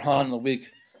optioned later on in the week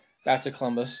back to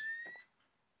Columbus.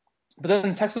 But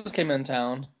then Texas came in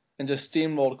town and just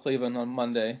steamrolled Cleveland on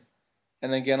Monday,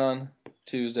 and then again on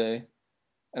Tuesday.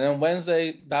 And then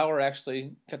Wednesday, Bauer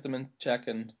actually kept them in check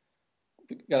and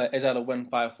is out a win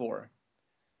 5-4.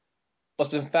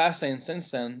 What's been fascinating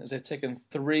since then is they've taken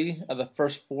 3 of the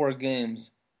first 4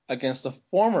 games against the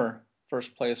former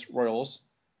first place Royals,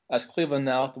 as Cleveland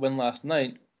now, with the win last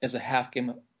night, is a half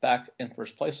game back in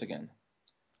first place again.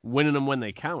 Winning them when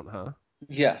they count, huh?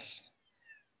 Yes.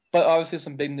 But obviously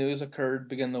some big news occurred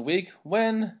beginning of the week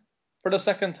when, for the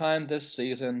second time this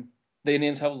season, the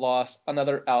Indians have lost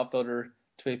another outfielder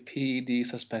to a PED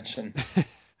suspension.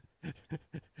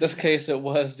 This case, it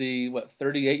was the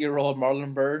 38-year-old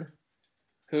Marlon Byrd,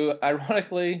 who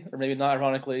ironically, or maybe not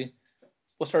ironically,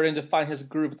 was starting to find his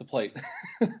groove at the plate.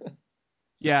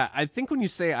 Yeah, I think when you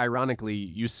say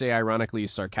ironically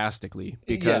sarcastically,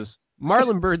 because Yes.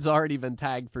 Marlon Byrd's already been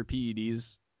tagged for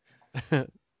PEDs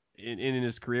in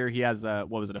his career. He has a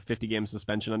 50-game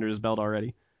suspension under his belt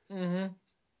already. Mm-hmm.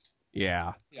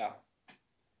 Yeah. Yeah.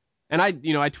 And I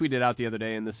tweeted out the other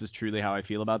day, and this is truly how I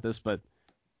feel about this, but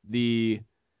the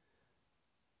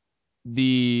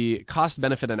cost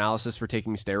benefit analysis for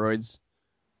taking steroids,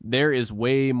 there is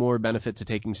way more benefit to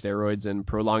taking steroids and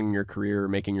prolonging your career,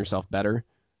 making yourself better,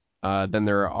 than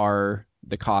there are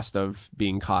the cost of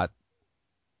being caught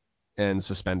and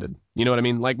suspended. You know what I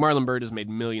mean? Like Marlon Byrd has made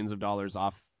millions of dollars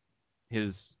off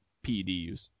his PED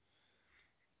use.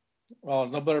 Well,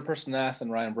 no better person to ask than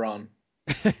Ryan Braun.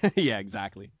 Yeah,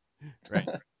 exactly. Right.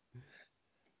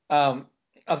 I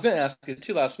was going to ask you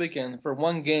too last weekend for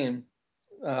one game.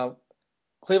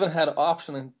 Cleveland had an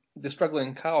option in the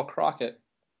struggling Kyle Crockett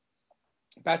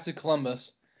back to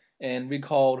Columbus and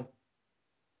recalled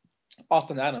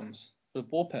Austin Adams for the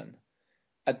bullpen.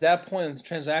 At that point in the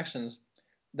transactions,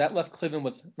 that left Cleveland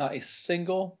with not a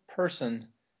single person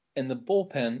in the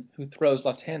bullpen who throws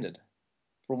left-handed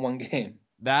for one game.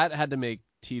 That had to make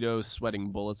Tito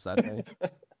sweating bullets that day.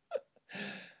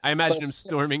 I imagine But him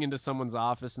storming into someone's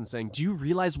office and saying, "Do you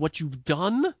realize what you've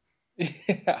done?"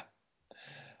 yeah.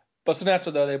 But soon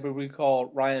after, though, they would recall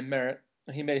Ryan Merritt.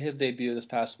 He made his debut this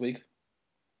past week.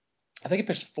 I think he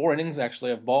pitched 4 innings,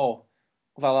 actually, of ball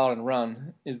without allowing a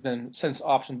run. He's been since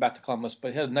optioned back to Columbus,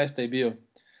 but he had a nice debut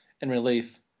in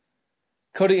relief.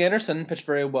 Cody Anderson pitched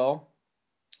very well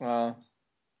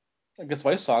against the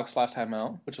White Sox last time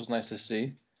out, which was nice to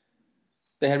see.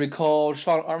 They had recalled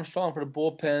Sean Armstrong for the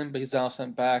bullpen, but he's now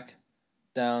sent back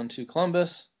down to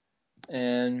Columbus.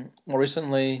 And more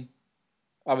recently,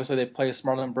 obviously, they placed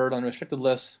Marlon Byrd on the restricted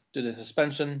list due to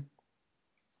suspension.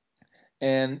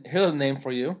 And here's a name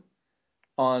for you.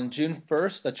 On June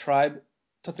 1st, the Tribe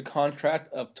took the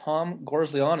contract of Tom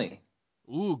Gorsleani.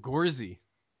 Ooh, Gorsey.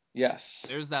 Yes,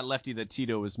 There's that lefty that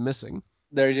Tito was missing.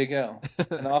 there you go.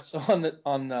 And also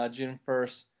on June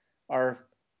 1st, our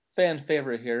fan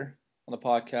favorite here on the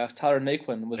podcast, Tyler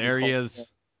Naquin, was There he recalled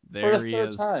is. for the There he third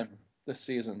is. time this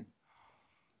season.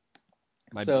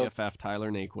 My So BFF,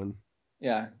 Tyler Naquin.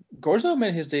 yeah, Gorzo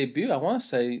made his debut. I want to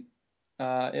say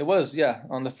it was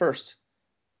on the first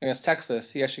against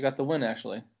Texas. He actually got the win.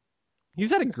 Actually,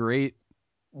 He's had a great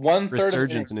 1/3 of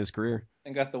resurgence innings in his career.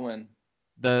 and got the win.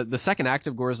 The second act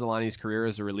of Gorzolani's career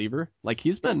as a reliever, like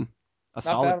he's been a Not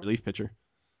solid bad. relief pitcher.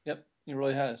 Yep, he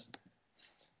really has.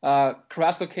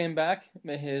 Carrasco came back,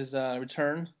 made his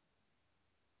return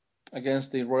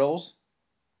against the Royals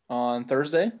on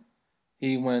Thursday.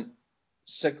 He went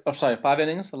 5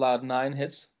 innings, allowed 9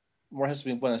 hits. More hits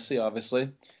we want to see,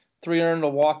 obviously. 3 earned, a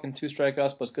walk, and 2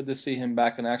 strikeouts, but it's good to see him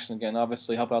back in action again.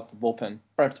 Obviously, help out the bullpen.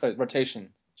 Or, sorry,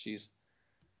 rotation. Jeez.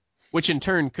 Which in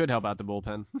turn could help out the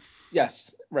bullpen.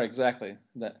 Yes, right, exactly.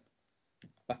 That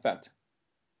effect.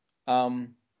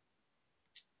 Um,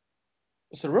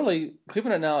 so really,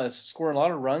 Cleveland now is scoring a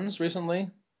lot of runs recently.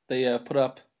 They put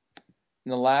up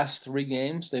in the last 3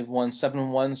 games, they've won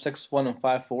 7-1, 6-1, and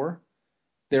 5-4.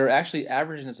 They're actually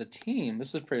averaging as a team.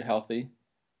 This is pretty healthy.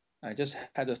 I just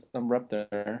had this number up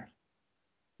there,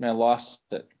 and I lost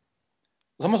it.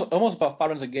 It's almost about 5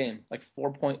 runs a game, like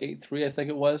 4.83, I think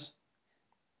it was.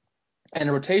 And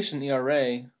the rotation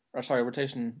ERA, or sorry,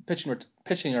 rotation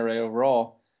pitching ERA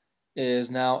overall is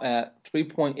now at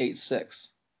 3.86.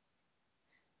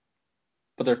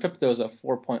 But their FIP though is at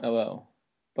 4.00,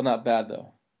 but not bad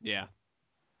though. Yeah.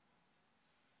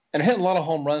 And hitting a lot of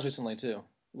home runs recently too.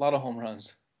 A lot of home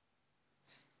runs.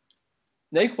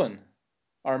 Naquin,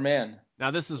 our man,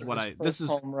 Now this is his first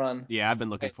home run. yeah, I've been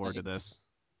looking Right forward to night. this.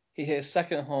 He hit his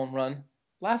second home run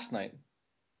last night.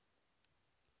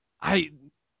 I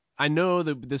I know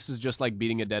that this is just like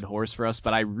beating a dead horse for us,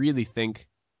 but I really think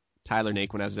Tyler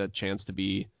Naquin has a chance to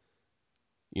be,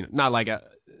 not like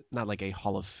a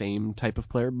Hall of Fame type of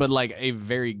player, but like a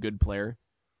very good player.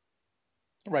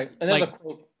 Right. And there's a Like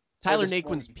quote here Tyler this Naquin's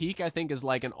morning. peak, I think, is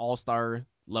like an all-star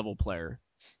level player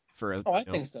for a, Oh, I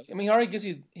think so. I mean, he already gives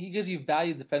you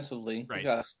value defensively. He's right.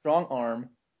 got a strong arm.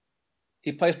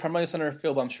 He plays primarily center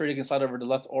field, but I'm sure he can slide over to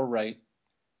left or right.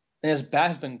 And his bat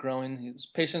has been growing. His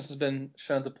patience has been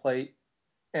shown at the plate.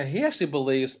 And he actually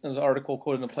believes, in his article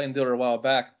quoted in the Plain Dealer a while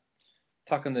back,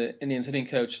 talking to Indians hitting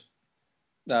coach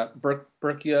that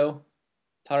Burkio,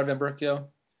 Tyler Van Burkio, I think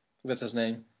that's his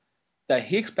name, that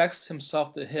he expects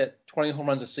himself to hit 20 home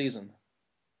runs a season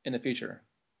in the future.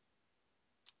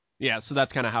 Yeah, so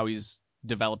that's kind of how he's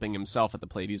developing himself at the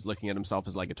plate. He's looking at himself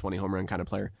as like a 20 home run kind of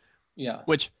player, Yeah,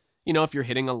 which, if you're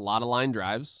hitting a lot of line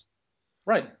drives,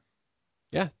 right.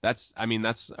 yeah, that's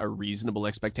a reasonable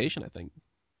expectation, I think.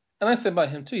 And I say about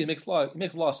him too. He makes a lot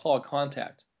of solid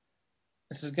contact.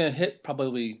 This is going to hit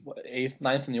probably eighth,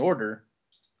 ninth in the order.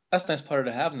 That's a nice player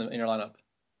to have in your lineup.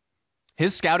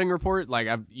 His scouting report, like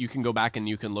you can go back and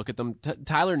you can look at them.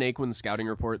 Tyler Naquin's scouting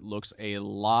report looks a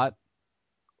lot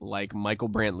like Michael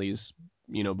Brantley's,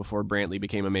 before Brantley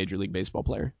became a Major League Baseball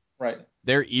player. Right.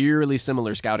 They're eerily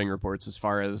similar scouting reports as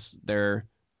far as their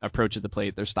approach at the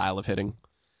plate, their style of hitting.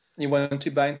 He went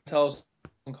to batting tells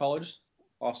in college,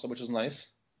 also, which is nice.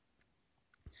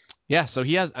 Yeah, so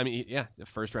he has, yeah, the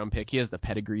first round pick. He has the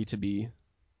pedigree to be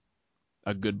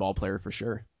a good ball player for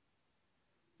sure.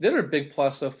 The other big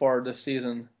plus so far this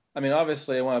season, I mean,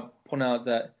 obviously, I want to point out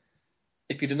that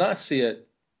if you did not see it,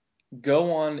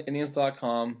 go on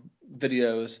Indians.com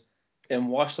videos and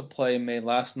watch the play made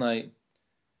last night.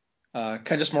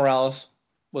 Kendrys Morales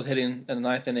was hitting in the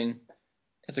ninth inning.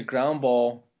 It's a ground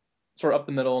ball, sort of up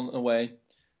the middle in a way.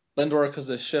 Lindor, because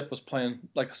the shift was playing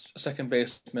like a second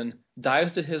baseman,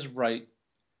 dives to his right,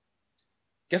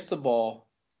 gets the ball,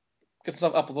 gets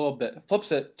himself up a little bit,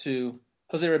 flips it to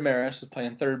Jose Ramirez, who's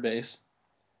playing third base,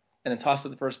 and then tosses it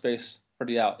to first base for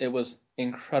the out. It was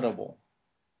incredible.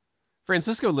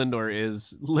 Francisco Lindor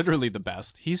is literally the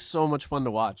best. He's so much fun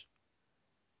to watch.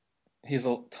 He's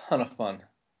a ton of fun.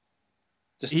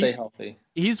 Just stay He's healthy.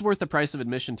 he's worth the price of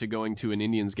admission to going to an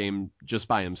Indians game just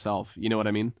by himself. You know what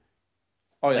I mean?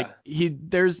 Oh Like yeah,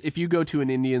 if you go to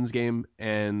an Indians game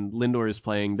and Lindor is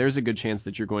playing, there's a good chance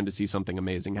that you're going to see something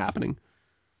amazing happening.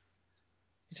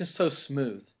 he's just so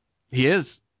smooth. He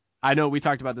is. I know we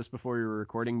talked about this before we were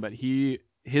recording, but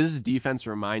his defense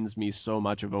reminds me so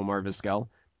much of Omar Vizquel,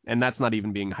 and that's not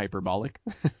even being hyperbolic.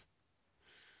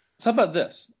 So how about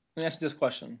this? Let me ask you this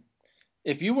question: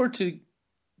 if you were to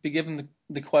be given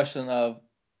the question of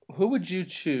who would you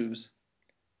choose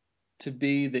to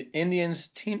be the Indians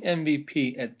team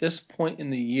MVP at this point in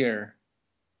the year,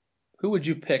 who would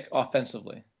you pick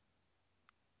offensively?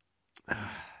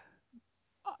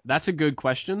 That's a good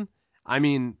question. I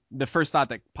mean, the first thought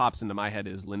that pops into my head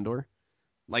is Lindor.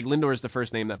 Like Lindor is the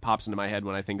first name that pops into my head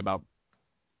when I think about,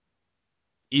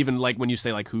 even like when you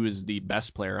say like who is the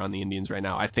best player on the Indians right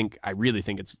now. I really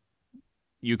think it's,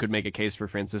 you could make a case for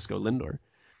Francisco Lindor.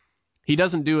 He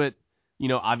doesn't do it,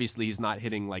 obviously he's not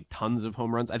hitting like tons of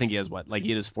home runs. I think he has like he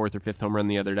hit his fourth or fifth home run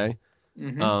the other day.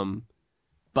 Mm-hmm. Um,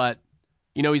 but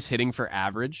he's hitting for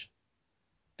average,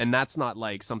 and that's not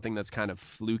like something that's kind of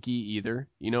fluky either.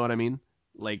 You know what I mean?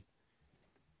 Like,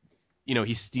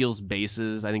 he steals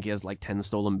bases. I think he has like 10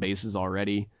 stolen bases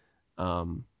already.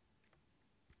 Um,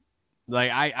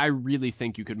 like I really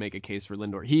think you could make a case for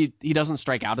Lindor. He doesn't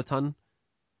strike out a ton.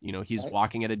 He's Right.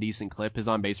 walking at a decent clip. His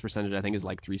on base percentage I think is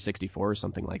like 364 or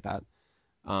something like that.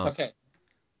 Um, Okay.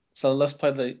 So let's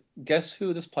play the guess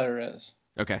who this player is.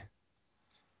 okay.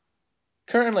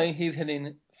 Currently, he's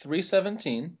hitting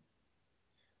 317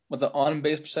 with an on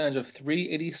base percentage of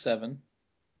 387,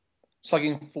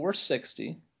 slugging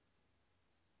 460,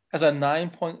 has a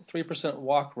 9.3%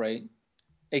 walk rate,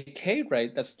 a K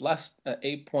rate that's less at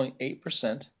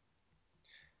 8.8%.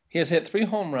 He has hit 3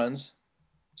 home runs,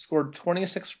 scored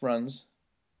 26 runs,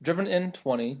 driven in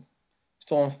 20,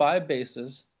 stolen 5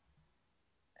 bases,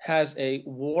 has a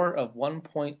WAR of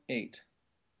 1.8.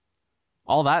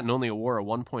 All that and only a WAR of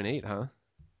 1.8, huh?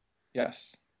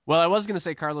 Yes. Well, I was going to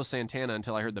say Carlos Santana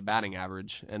until I heard the batting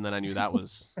average, and then I knew that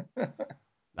one's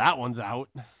out.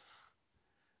 If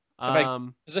I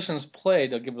Um, positions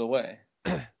played, they'll give it away.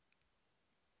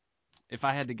 if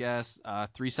I had to guess,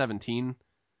 317.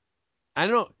 I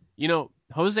don't know.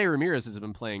 Jose Ramirez has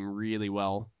been playing really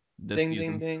well this Ding, ding,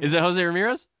 season. ding. Is it Jose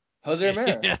Ramirez? Jose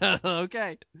Ramirez. Yeah,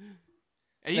 okay.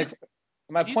 And Nick,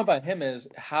 my point by him is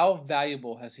how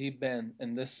valuable has he been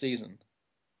in this season?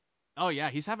 Oh yeah,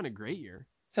 he's having a great year.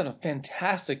 He's had a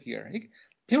fantastic year.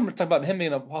 People talk about him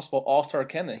being a possible all-star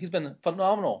candidate. He's been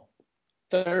phenomenal.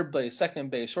 Third base, second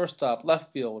base, shortstop,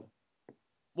 left field.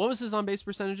 What was his on base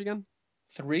percentage again?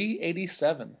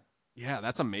 387. Yeah,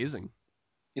 that's amazing.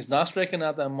 He's not striking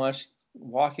out that much,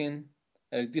 walking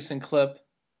at a decent clip.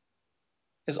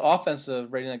 His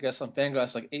offensive rating, I guess, on Fangraphs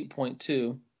is like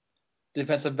 8.2.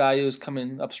 Defensive value is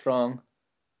coming up strong.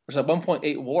 There's a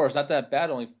 1.8 WAR. It's not that bad.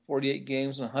 Only 48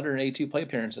 games and 182 play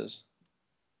appearances.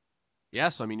 Yeah,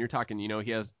 so I mean, you're talking.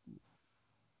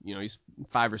 He's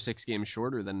 5 or 6 games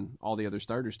shorter than all the other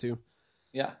starters too.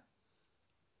 Yeah.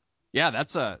 Yeah,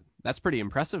 that's pretty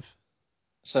impressive.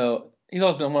 So he's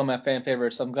always been one of my fan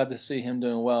favorites. So I'm glad to see him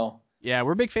doing well. Yeah,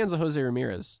 we're big fans of Jose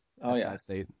Ramirez Oh at yeah.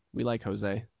 Tri-State. We like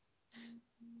Jose.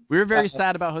 We were very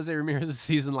sad about Jose Ramirez's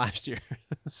season last year,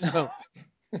 so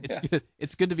it's Yeah. good.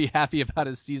 It's good to be happy about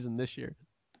his season this year.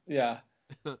 Yeah.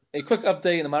 A quick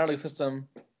update in the minor league system.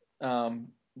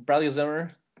 Bradley Zimmer,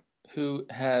 who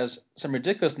has some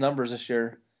ridiculous numbers this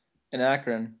year in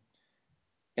Akron.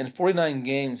 In 49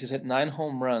 games, he's hit 9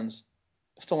 home runs,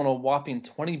 stolen a whopping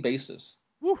 20 bases.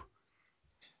 Woo.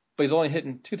 But he's only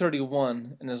hitting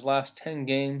 231 in his last 10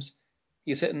 games.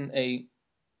 He's hitting a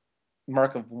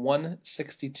mark of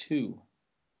 162.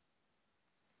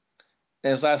 In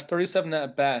his last 37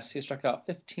 at bats, he struck out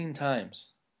 15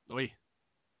 times. Oy.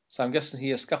 So I'm guessing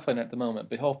he is scuffling at the moment,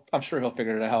 but I'm sure he'll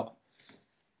figure it out.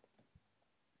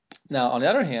 Now, on the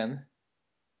other hand,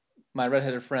 my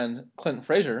redheaded friend Clinton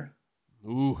Frazier,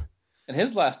 Ooh. in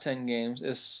his last 10 games,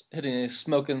 is hitting a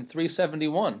smoking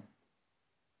 371.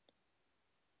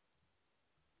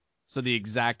 So the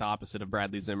exact opposite of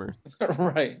Bradley Zimmer.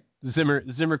 Right.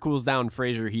 Zimmer cools down,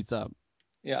 Frazier heats up.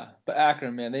 Yeah, but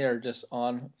Akron, man, they are just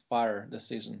on fire this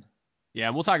season. Yeah,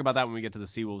 and we'll talk about that when we get to the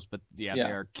Seawolves, but yeah, they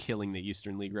Yeah. are killing the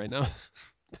Eastern League right now.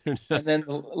 And then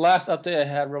the last update I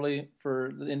had really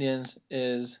for the Indians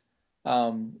is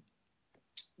Jordan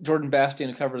Bastian,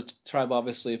 who covers Tribe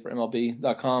obviously for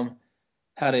MLB.com,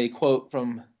 had a quote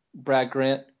from Brad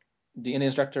Grant, the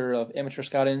Indians director of amateur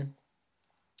scouting,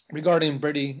 regarding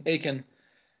Brady Aiken,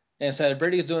 and said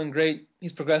Brady's doing great.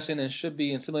 He's progressing and should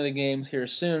be in simulated games here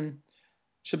soon.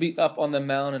 Should be up on the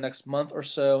mound in the next month or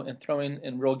so and throwing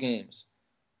in real games.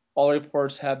 All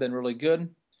reports have been really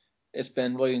good. It's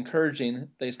been really encouraging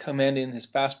that he's commanding his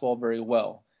fastball very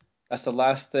well. That's the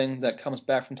last thing that comes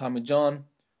back from Tommy John.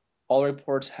 All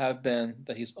reports have been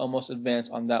that he's almost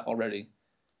advanced on that already.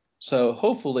 So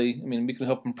hopefully, I mean, we can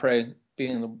hope and pray,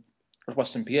 being in the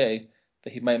Northwestern PA,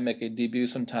 that he might make a debut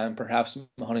sometime, perhaps in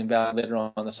Mahoning Valley later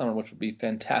on in the summer, which would be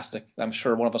fantastic. I'm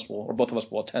sure one of us will, or both of us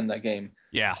will attend that game.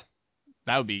 Yeah,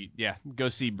 that would be Go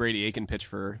see Brady Aiken pitch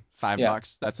for $5. Yeah,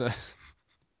 That's a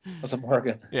that's a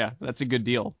bargain. yeah, that's a good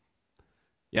deal.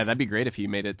 Yeah, that'd be great if he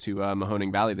made it to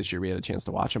Mahoning Valley this year. We had a chance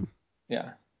to watch him.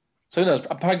 Yeah. So who knows?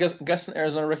 I'm probably guessing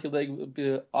Arizona Rookie League would be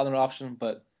the other option,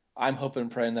 but I'm hoping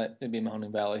and praying that it'd be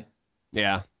Mahoning Valley.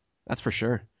 Yeah, that's for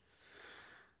sure.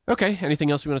 Okay,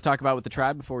 anything else we want to talk about with the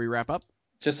Tribe before we wrap up?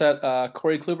 Just that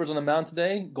Corey Kluber's on the mound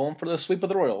today, going for the sweep of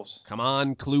the Royals. Come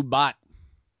on, Klubot.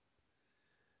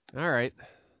 All right,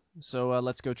 so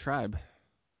let's go Tribe.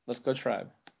 Let's go Tribe.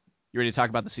 You ready to talk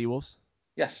about the Seawolves?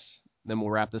 Yes. Then we'll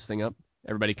wrap this thing up.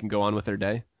 Everybody can go on with their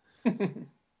day. The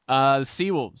The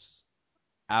Seawolves,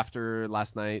 after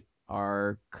last night,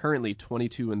 are currently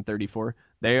 22-34.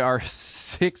 They are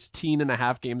 16 and a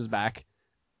half games back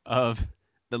of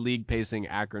the league pacing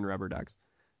Akron Rubber Ducks.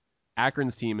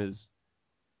 Akron's team is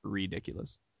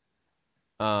ridiculous.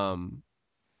 Yeah,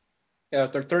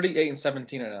 they're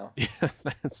 38-17 right now. Yeah,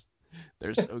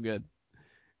 they're so good.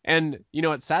 And you know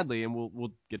what? Sadly, and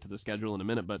we'll get to the schedule in a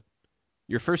minute, but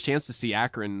your first chance to see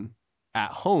Akron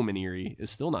at home in Erie is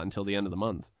still not until the end of the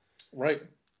month. Right.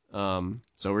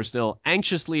 So we're still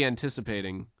anxiously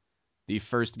anticipating the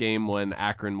first game when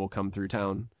Akron will come through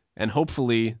town, and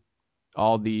hopefully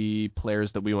all the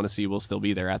players that we want to see will still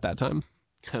be there at that time.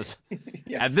 Because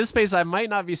Yes. at this pace, I might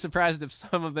not be surprised if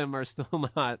some of them are still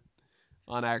not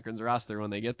on Akron's roster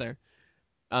when they get there.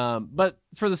 But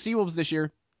for the Seawolves this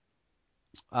year,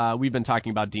 we've been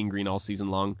talking about Dean Green all season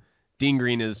long. Dean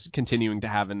Green is continuing to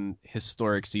have an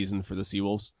historic season for the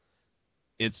Seawolves.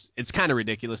 it's kind of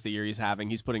ridiculous the year he's having.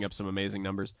 He's putting up some amazing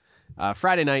numbers.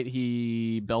 Friday night,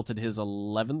 he belted his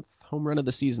 11th home run of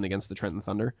the season against the Trenton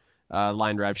Thunder.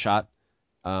 Line drive shot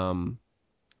over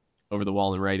the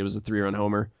wall and right. It was a 3-run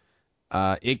homer.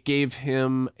 It gave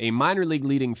him a minor league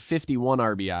leading 51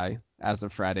 RBI as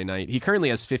of Friday night. He currently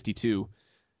has 52.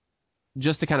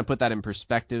 Just to kind of put that in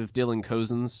perspective, Dylan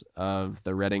Cozens of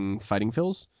the Reading Fighting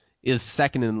Phils is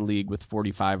second in the league with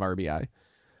 45 RBI.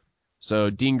 So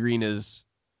Dean Green is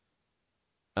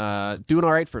doing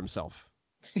all right for himself.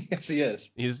 Yes, he is.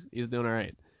 He's doing all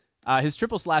right. His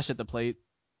triple slash at the plate,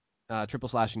 triple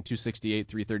slashing 268,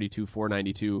 332,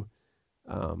 492.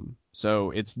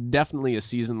 So it's definitely a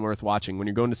season worth watching. When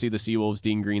you're going to see the Seawolves,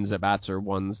 Dean Green's at bats are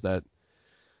ones that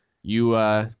you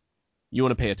want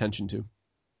to pay attention to.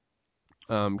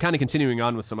 Kind of continuing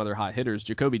on with some other hot hitters,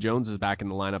 Jacoby Jones is back in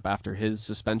the lineup after his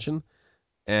suspension,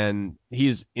 and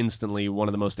he's instantly one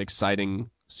of the most exciting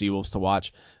Seawolves to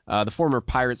watch. The former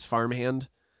Pirates farmhand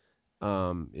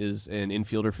is an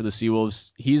infielder for the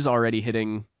Seawolves. He's already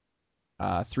hitting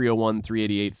 301,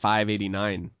 388,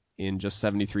 589 in just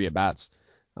 73 at-bats.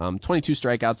 22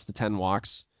 strikeouts to 10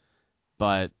 walks,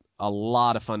 but a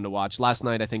lot of fun to watch. Last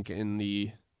night, I think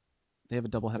they have a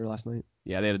doubleheader last night?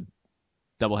 Yeah, they had a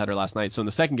doubleheader last night. So in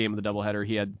the second game of the doubleheader,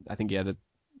 he had a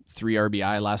 3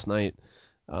 RBI last night.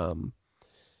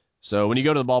 So when you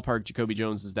go to the ballpark, Jacoby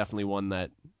Jones is definitely one that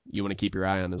you want to keep your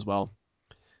eye on as well.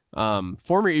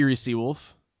 Former Erie Seawolf,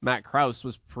 Matt Krause,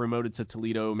 was promoted to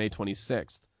Toledo May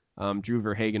 26th. Drew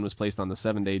Verhagen was placed on the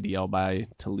 7-day DL by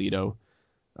Toledo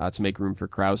to make room for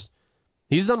Krause.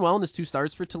 He's done well in his 2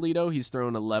 starts for Toledo. He's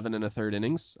thrown 11 1/3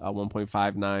 innings,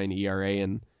 1.59 ERA,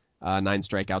 and 9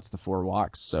 strikeouts to 4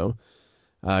 walks. So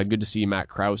good to see Matt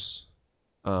Krause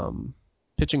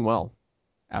pitching well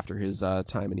after his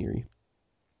time in Erie.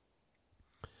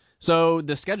 So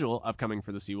the schedule upcoming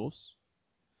for the Seawolves.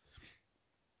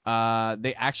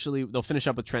 They'll finish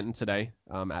up with Trenton today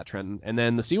at Trenton. And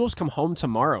then the Seawolves come home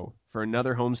tomorrow for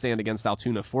another homestand against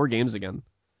Altoona. 4 games again.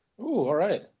 Ooh, all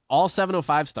right. All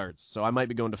 7:05 starts. So I might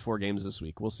be going to 4 games this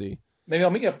week. We'll see. Maybe I'll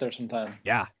meet you up there sometime.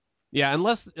 Yeah.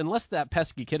 Unless that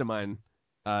pesky kid of mine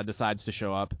decides to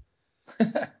show up,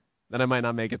 then I might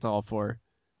not make it to all 4.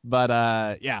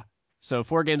 But yeah. So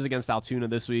 4 games against Altoona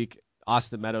this week.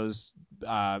 Austin Meadows,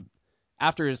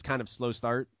 after his kind of slow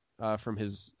start from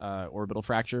his orbital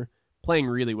fracture, playing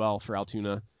really well for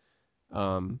Altoona.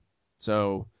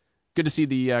 So good to see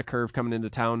the Curve coming into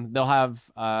town. They'll have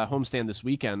homestand this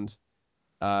weekend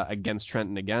against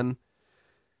Trenton again.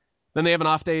 Then they have an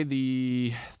off day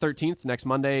the 13th, next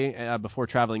Monday, before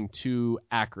traveling to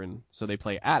Akron. So they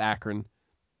play at Akron.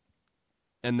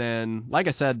 And then, like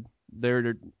I said,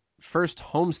 their first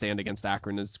homestand against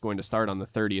Akron is going to start on the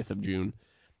 30th of June.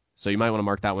 So you might want to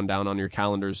mark that one down on your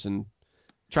calendars and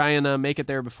try and make it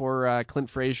there before Clint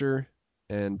Frazier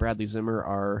and Bradley Zimmer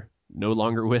are no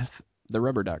longer with the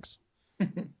Rubber Ducks.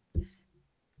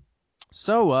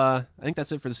 So I think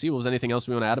that's it for the Seawolves. Anything else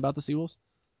we want to add about the Seawolves?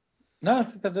 No, I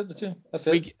think that's it too. That's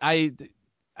it.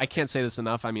 I can't say this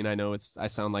enough. I mean, I know I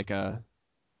sound like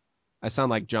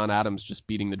John Adams just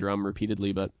beating the drum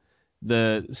repeatedly, but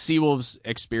the Seawolves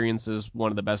experience is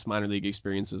one of the best minor league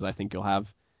experiences I think you'll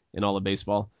have in all of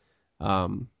baseball.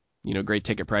 Great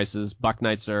ticket prices. Buck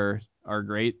nights are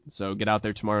great. So get out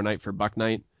there tomorrow night for Buck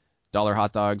night. $1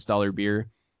 hot dogs, $1 beer.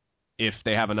 If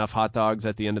they have enough hot dogs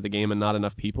at the end of the game and not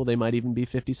enough people, they might even be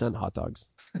 50-cent hot dogs.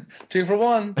 2 for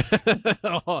 1.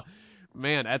 Oh,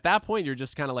 man, at that point, you're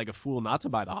just kind of like a fool not to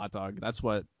buy the hot dog. That's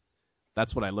what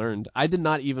I learned. I did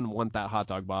not even want that hot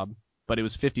dog, Bob, but it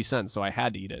was 50 cents, so I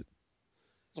had to eat it.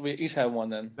 So we each had one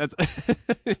then. That's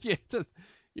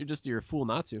you're a fool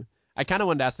not to. I kind of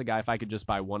wanted to ask the guy if I could just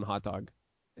buy one hot dog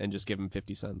and just give him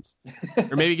 50 cents.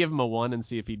 Or maybe give him a 1 and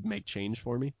see if he'd make change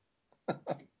for me.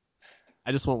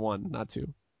 I just want 1, not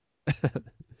 2.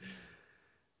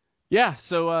 Yeah,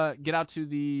 so get out to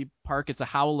the park. It's a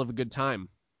howl of a good time,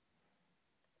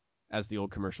 as the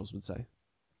old commercials would say.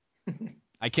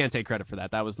 I can't take credit for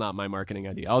that. That was not my marketing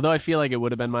idea. Although I feel like it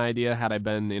would have been my idea had I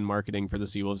been in marketing for the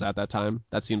Seawolves at that time.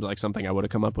 That seems like something I would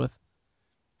have come up with.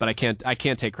 But I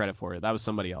can't take credit for it. That was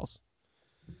somebody else.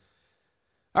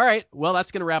 All right, well,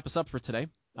 that's going to wrap us up for today.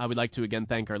 We'd like to again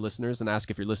thank our listeners and ask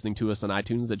if you're listening to us on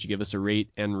iTunes that you give us a rate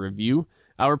and review.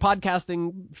 We're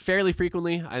podcasting fairly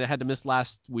frequently. I had to miss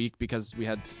last week because we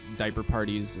had diaper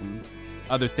parties and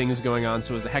other things going on,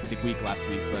 so it was a hectic week last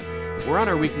week. But we're on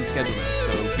our weekly schedule now,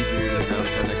 so keep your ear to the ground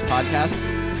for our next podcast.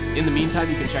 In the meantime,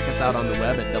 you can check us out on the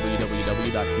web at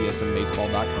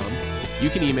www.tsmbaseball.com. You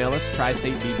can email us,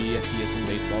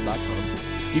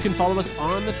 tristatebb@tsmbaseball.com. You can follow us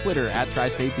on the Twitter at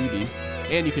tristatebb.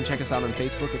 And you can check us out on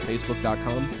Facebook at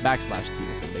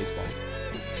facebook.com/tsmbaseball.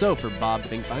 So for Bob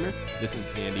Finkbeiner, this is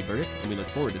Andy Burdick, and we look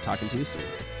forward to talking to you soon.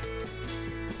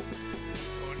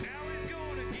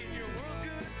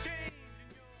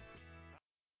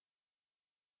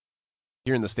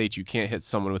 Here in the States, you can't hit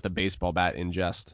someone with a baseball bat in jest.